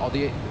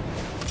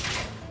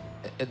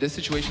 In this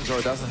situation,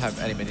 Zoro doesn't have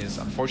any minions,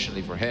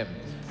 unfortunately for him.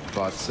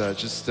 But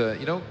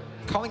you know,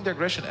 calling the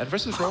aggression. And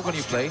versus Rogue, when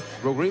you play,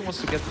 Rogue really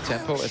wants to get the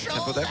tempo as a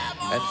tempo deck,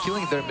 and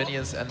killing their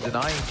minions and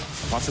denying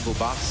possible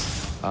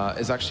buffs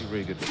is actually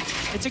really good.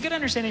 It's a good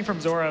understanding from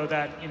Zoro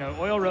that, you know,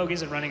 Oil Rogue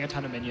isn't running a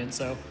ton of minions,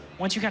 so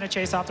once you kind of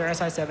chase off their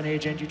SI7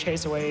 agent, you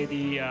chase away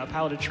the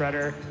Paladin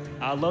Shredder,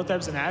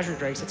 Lothebs and Azure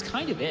Drakes, that's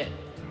kind of it.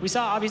 We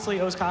saw, obviously,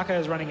 Ozkaka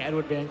is running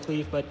Edward Van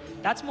Cleef, but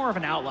that's more of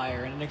an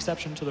outlier and an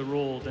exception to the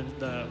rule than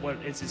what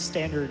is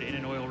standard in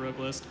an Oil Rogue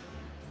list.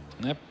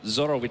 Yep,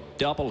 Zoro with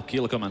double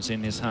kill commands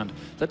in his hand.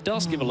 That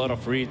does give a lot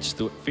of reach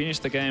to finish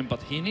the game,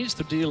 but he needs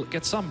to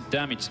get some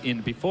damage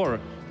in before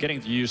getting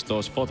to use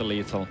those for the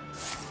lethal.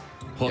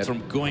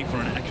 Hotform going for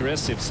an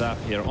aggressive zap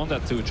here on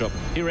that 2-drop.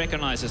 He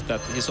recognizes that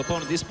his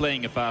opponent is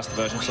playing a fast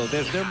version, so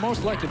there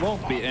most likely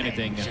won't be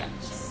anything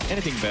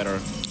better.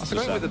 Also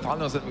going with the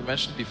Thanos that we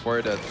mentioned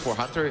before, that for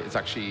Hunter, it's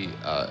actually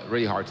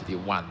really hard to deal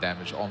 1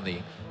 damage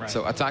only. Right.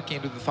 So attacking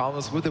into the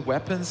Thanos with the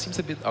weapon seems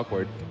a bit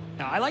awkward.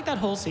 Now, I like that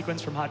whole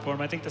sequence from Hotform.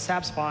 I think the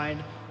sap's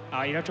fine. You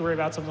don't have to worry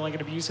about something like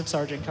an Abusive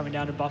Sergeant coming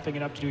down and buffing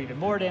it up to do even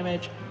more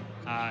damage.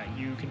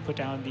 You can put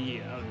down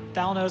the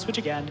Thalnos, which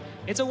again,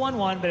 it's a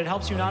 1-1, but it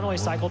helps you not only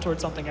cycle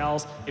towards something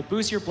else, it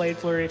boosts your Blade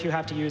Flurry if you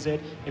have to use it,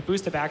 it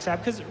boosts the backstab,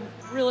 because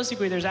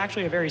realistically, there's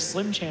actually a very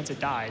slim chance it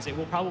dies. It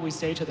will probably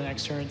stay to the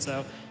next turn,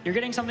 so you're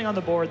getting something on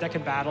the board that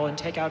can battle and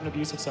take out an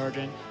Abusive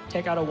Sergeant,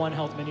 take out a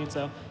 1-health minion,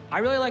 so I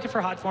really like it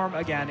for Hotform.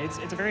 Again, it's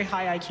a very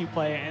high IQ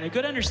play and a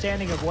good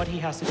understanding of what he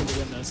has to do to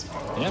win this.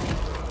 Yep,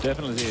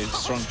 definitely a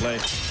strong play.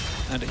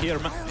 And here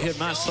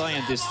Mad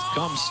Scientist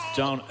comes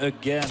down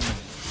again,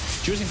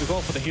 choosing to go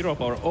for the hero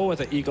power over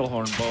the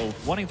Eaglehorn bow,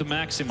 wanting to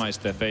maximize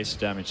the face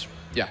damage.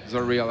 Yeah,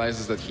 Zoro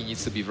realizes that he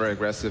needs to be very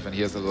aggressive and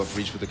he has a lot of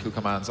reach with the kill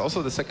commands.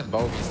 Also, the second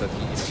bow means that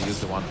he needs to use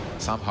the one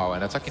somehow,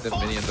 and attacking that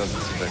minion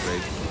doesn't seem that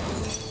great.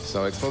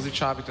 So Explosive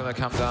Chop is gonna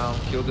come down,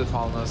 kill the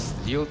Thalnos,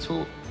 deal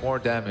 2 more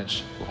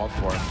damage to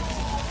Hotform.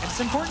 It's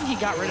important he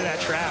got rid of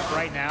that trap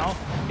right now,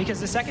 because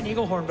the second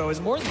Eaglehorn bow is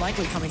more than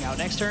likely coming out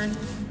next turn,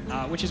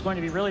 which is going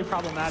to be really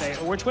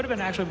problematic, or which would have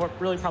been actually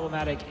really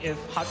problematic if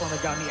Hotform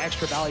had gotten the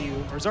extra value,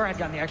 or Zoro had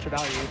gotten the extra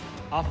value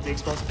off of the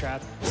explosive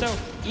trap. So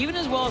even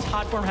as well as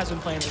Hotform has been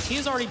playing this, he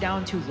is already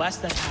down to less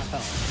than half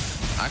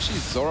health. Actually,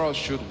 Zoro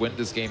should win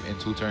this game in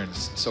 2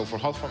 turns. So for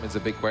Hotform, it's a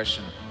big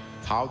question.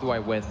 How do I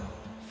win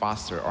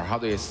faster, or how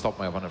do I stop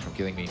my opponent from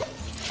killing me?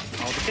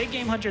 Oh, the big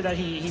game hunter that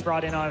he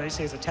brought in,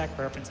 obviously, as a tech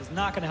preference is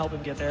not going to help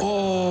him get there.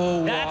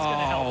 Oh, that's going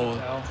to help him,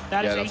 though.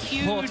 That is a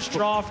huge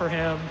draw for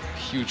him.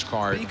 Huge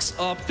card. Picks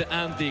up the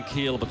antique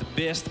heal, but the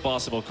best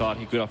possible card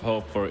he could have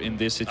hoped for in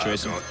this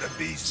situation.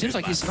 Seems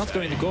like he's not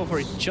going to go for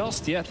it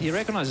just yet. He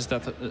recognizes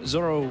that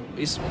Zoro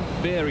is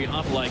very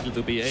unlikely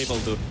to be able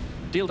to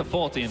deal the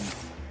 14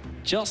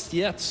 just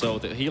yet, so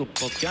the heal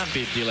pot can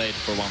be delayed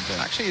for 1 turn.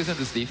 Actually, isn't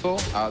this lethal?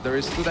 There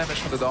is 2 damage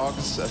from the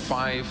dogs,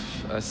 5,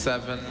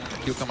 7.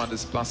 Kill command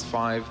is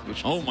 +5,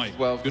 which oh my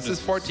 12. goodness. This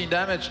is 14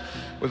 damage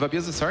with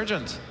Abusive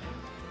Sergeant.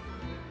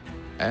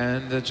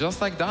 And just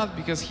like that,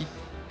 because he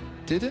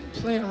didn't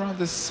play around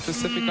this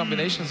specific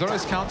combination, Zoro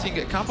is counting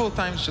a couple of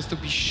times just to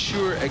be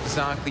sure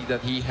exactly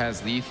that he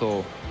has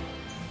lethal.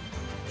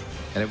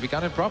 And if we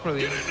count it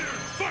properly,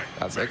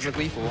 that's exit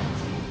lethal.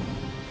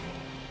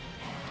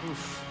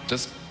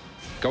 Just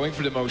going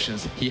through the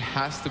motions, he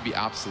has to be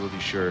absolutely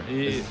sure.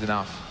 Is it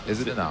enough?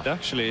 Is it enough?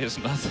 Actually, it's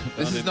not.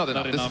 This is not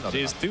enough.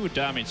 He's 2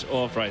 damage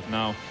off right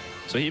now,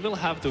 so he will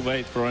have to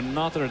wait for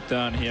another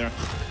turn here.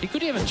 He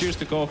could even choose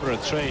to go for a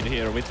trade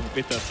here with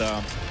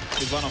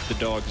one of the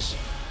dogs.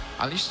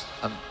 Unleash,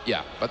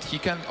 yeah, but he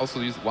can also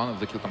use one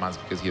of the kill commands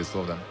because he has 2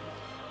 of them.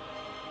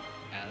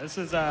 Yeah, this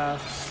is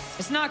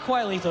it's not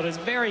quite lethal. It's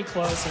very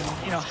close,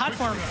 and you know,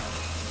 Hotform,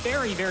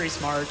 very, very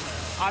smart.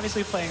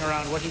 Obviously playing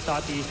around what he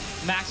thought the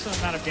maximum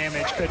amount of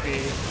damage could be,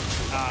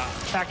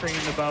 factoring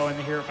in the bow and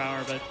the hero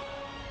power, but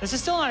this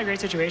is still not a great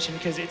situation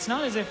because it's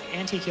not as if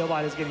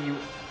anti-Killbot is giving you,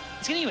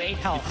 it's getting you 8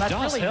 health. That's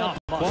really help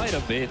not much. quite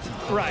a bit.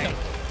 Right.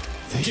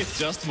 It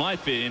just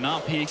might be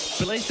enough. He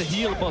plays the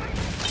heal, but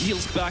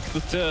heals back to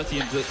 30,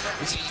 and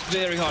it's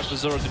very hard for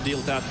Zoro to deal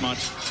that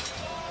much.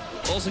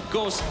 also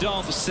goes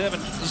down to 7.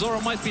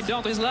 Zoro might be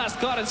down to his last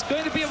card. It's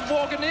going to be a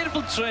Walker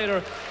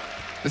Infiltrator.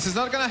 This is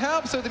not going to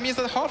help, so it means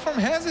that Hotform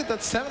has it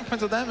at 7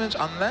 points of damage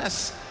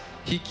unless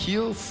he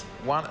kills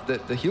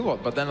the heal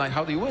bot. But then, like,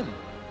 how do you win?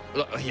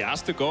 Look, he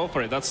has to go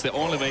for it. That's the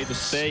only way to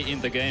stay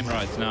in the game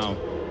right now.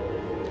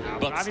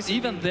 But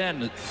even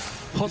then,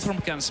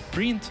 Hotform can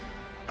sprint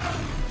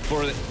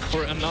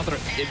for another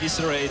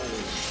Eviscerate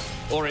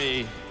or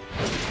a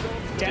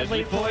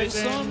Deadly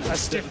Poison, a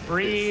Stiff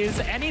Breeze,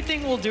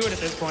 anything will do it at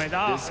this point.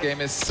 Oh. This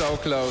game is so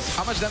close.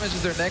 How much damage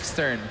is their next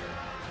turn?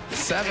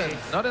 7.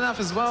 Not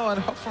enough as well,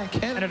 and Hotform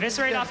can. An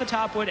Eviscerate off the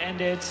top would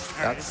end it.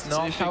 That's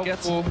not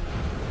helpful.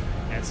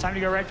 Yeah, it's time to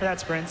go right for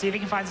that sprint. See if he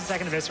can find a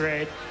second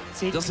Eviscerate.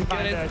 See if he can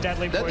find a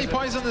Deadly Poison. Deadly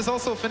Poison is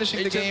also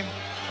finishing the game.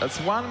 That's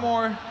one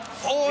more.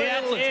 Oil. Yeah,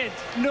 that's it.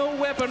 No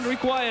weapon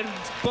required,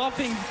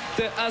 buffing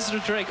the Azure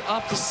Drake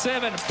up to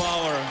 7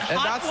 power. And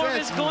that's Hotform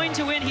it. is going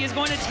to win. He is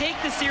going to take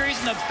the series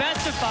in the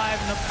best of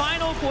 5 in the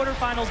final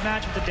quarterfinals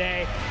match of the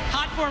day.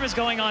 Hotform is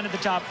going on to the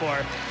top 4.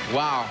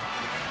 Wow.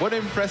 What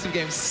an impressive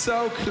game.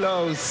 So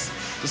close.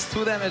 Just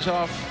 2 damage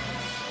off.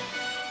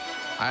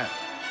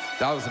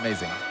 That was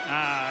amazing.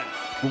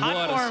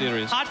 What a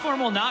series. Hotform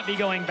will not be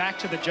going back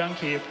to the junk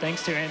heap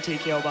thanks to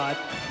anti-Killbot.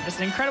 It's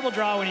an incredible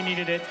draw when he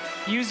needed it.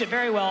 Used it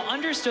very well.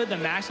 Understood the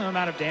maximum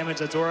amount of damage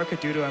that Zoro could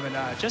do to him.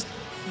 And just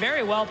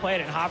very well played.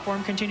 And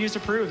Hotform continues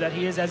to prove that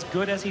he is as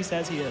good as he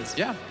says he is.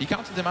 Yeah, he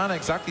counted the mana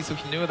exactly, so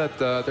he knew that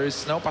there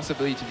is no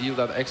possibility to deal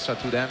that extra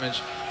 2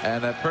 damage.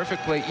 And a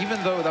perfect play,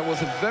 even though that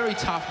was a very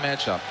tough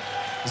matchup.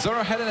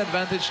 Zoro had an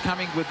advantage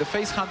coming with the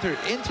Face Hunter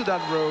into that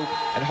rogue,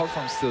 and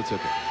Hotform still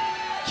took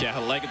it. Yeah,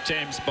 like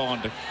James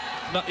Bond.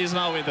 Is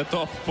now in the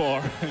top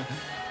 4.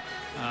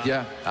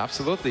 Yeah,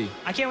 absolutely.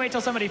 I can't wait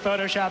till somebody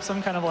photoshops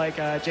some kind of like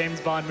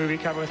James Bond movie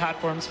cover with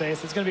Hotform's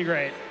face. It's going to be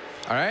great.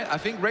 All right, I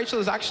think Rachel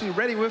is actually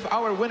ready with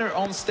our winner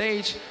on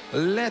stage.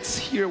 Let's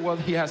hear what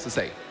he has to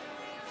say.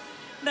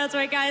 That's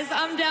right, guys.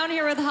 I'm down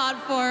here with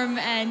Hotform,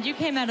 and you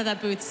came out of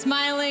that booth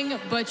smiling,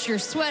 but you're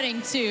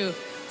sweating too.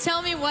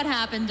 Tell me what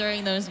happened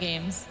during those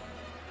games.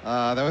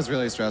 That was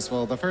really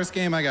stressful. The first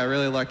game, I got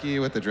really lucky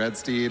with the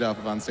Dreadsteed off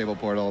of Unstable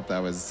Portal. That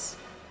was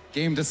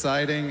game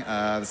deciding.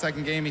 The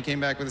second game, he came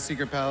back with a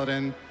Secret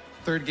Paladin.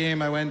 Third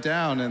game, I went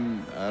down,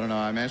 and I don't know,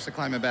 I managed to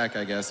climb it back,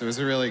 I guess. It was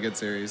a really good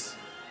series.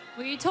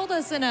 Well, you told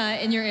us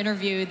in your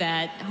interview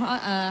that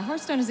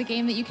Hearthstone is a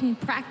game that you can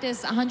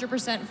practice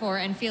 100% for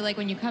and feel like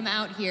when you come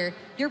out here,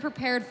 you're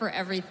prepared for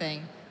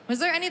everything. Was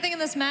there anything in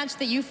this match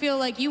that you feel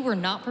like you were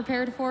not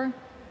prepared for?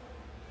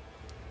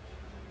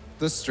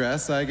 The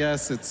stress, I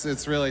guess.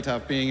 It's really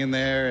tough being in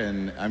there,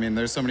 and I mean,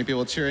 there's so many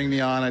people cheering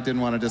me on. I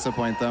didn't want to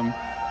disappoint them.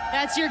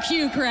 That's your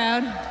cue,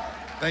 crowd.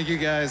 Thank you,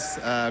 guys.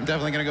 I'm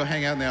definitely going to go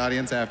hang out in the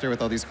audience after with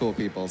all these cool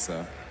people,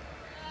 so.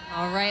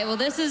 All right, well,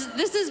 this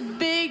is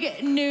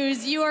big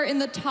news. You are in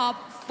the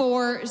top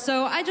 4,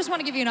 so I just want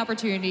to give you an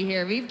opportunity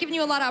here. We've given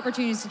you a lot of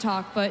opportunities to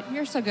talk, but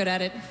you're so good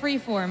at it. Free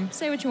form.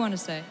 Say what you want to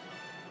say.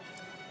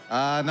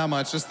 Not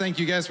much. Just thank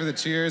you guys for the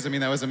cheers. I mean,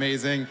 that was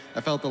amazing.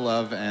 I felt the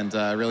love, and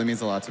it really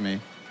means a lot to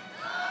me.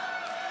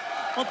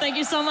 Well, thank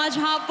you so much,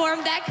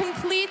 Hotform. That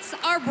completes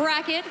our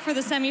bracket for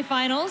the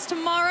semifinals.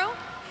 Tomorrow,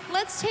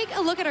 let's take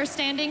a look at our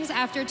standings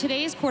after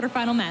today's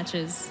quarterfinal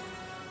matches.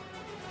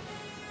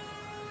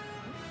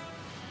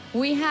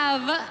 We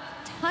have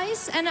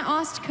Tice and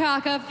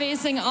Ostkaka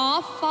facing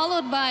off,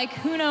 followed by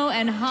Kuno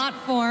and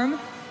Hotform.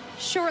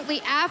 Shortly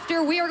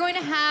after, we are going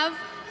to have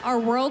our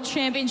World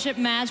Championship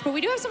match, but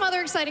we do have some other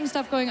exciting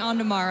stuff going on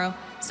tomorrow.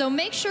 So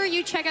make sure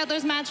you check out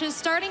those matches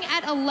starting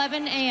at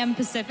 11 a.m.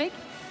 Pacific.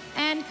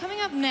 And coming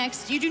up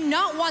next, you do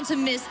not want to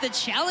miss the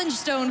Challenge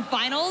Stone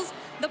Finals.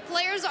 The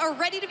players are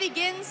ready to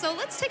begin, so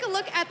let's take a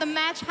look at the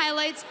match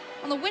highlights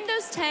on the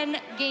Windows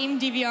 10 game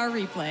DVR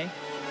replay.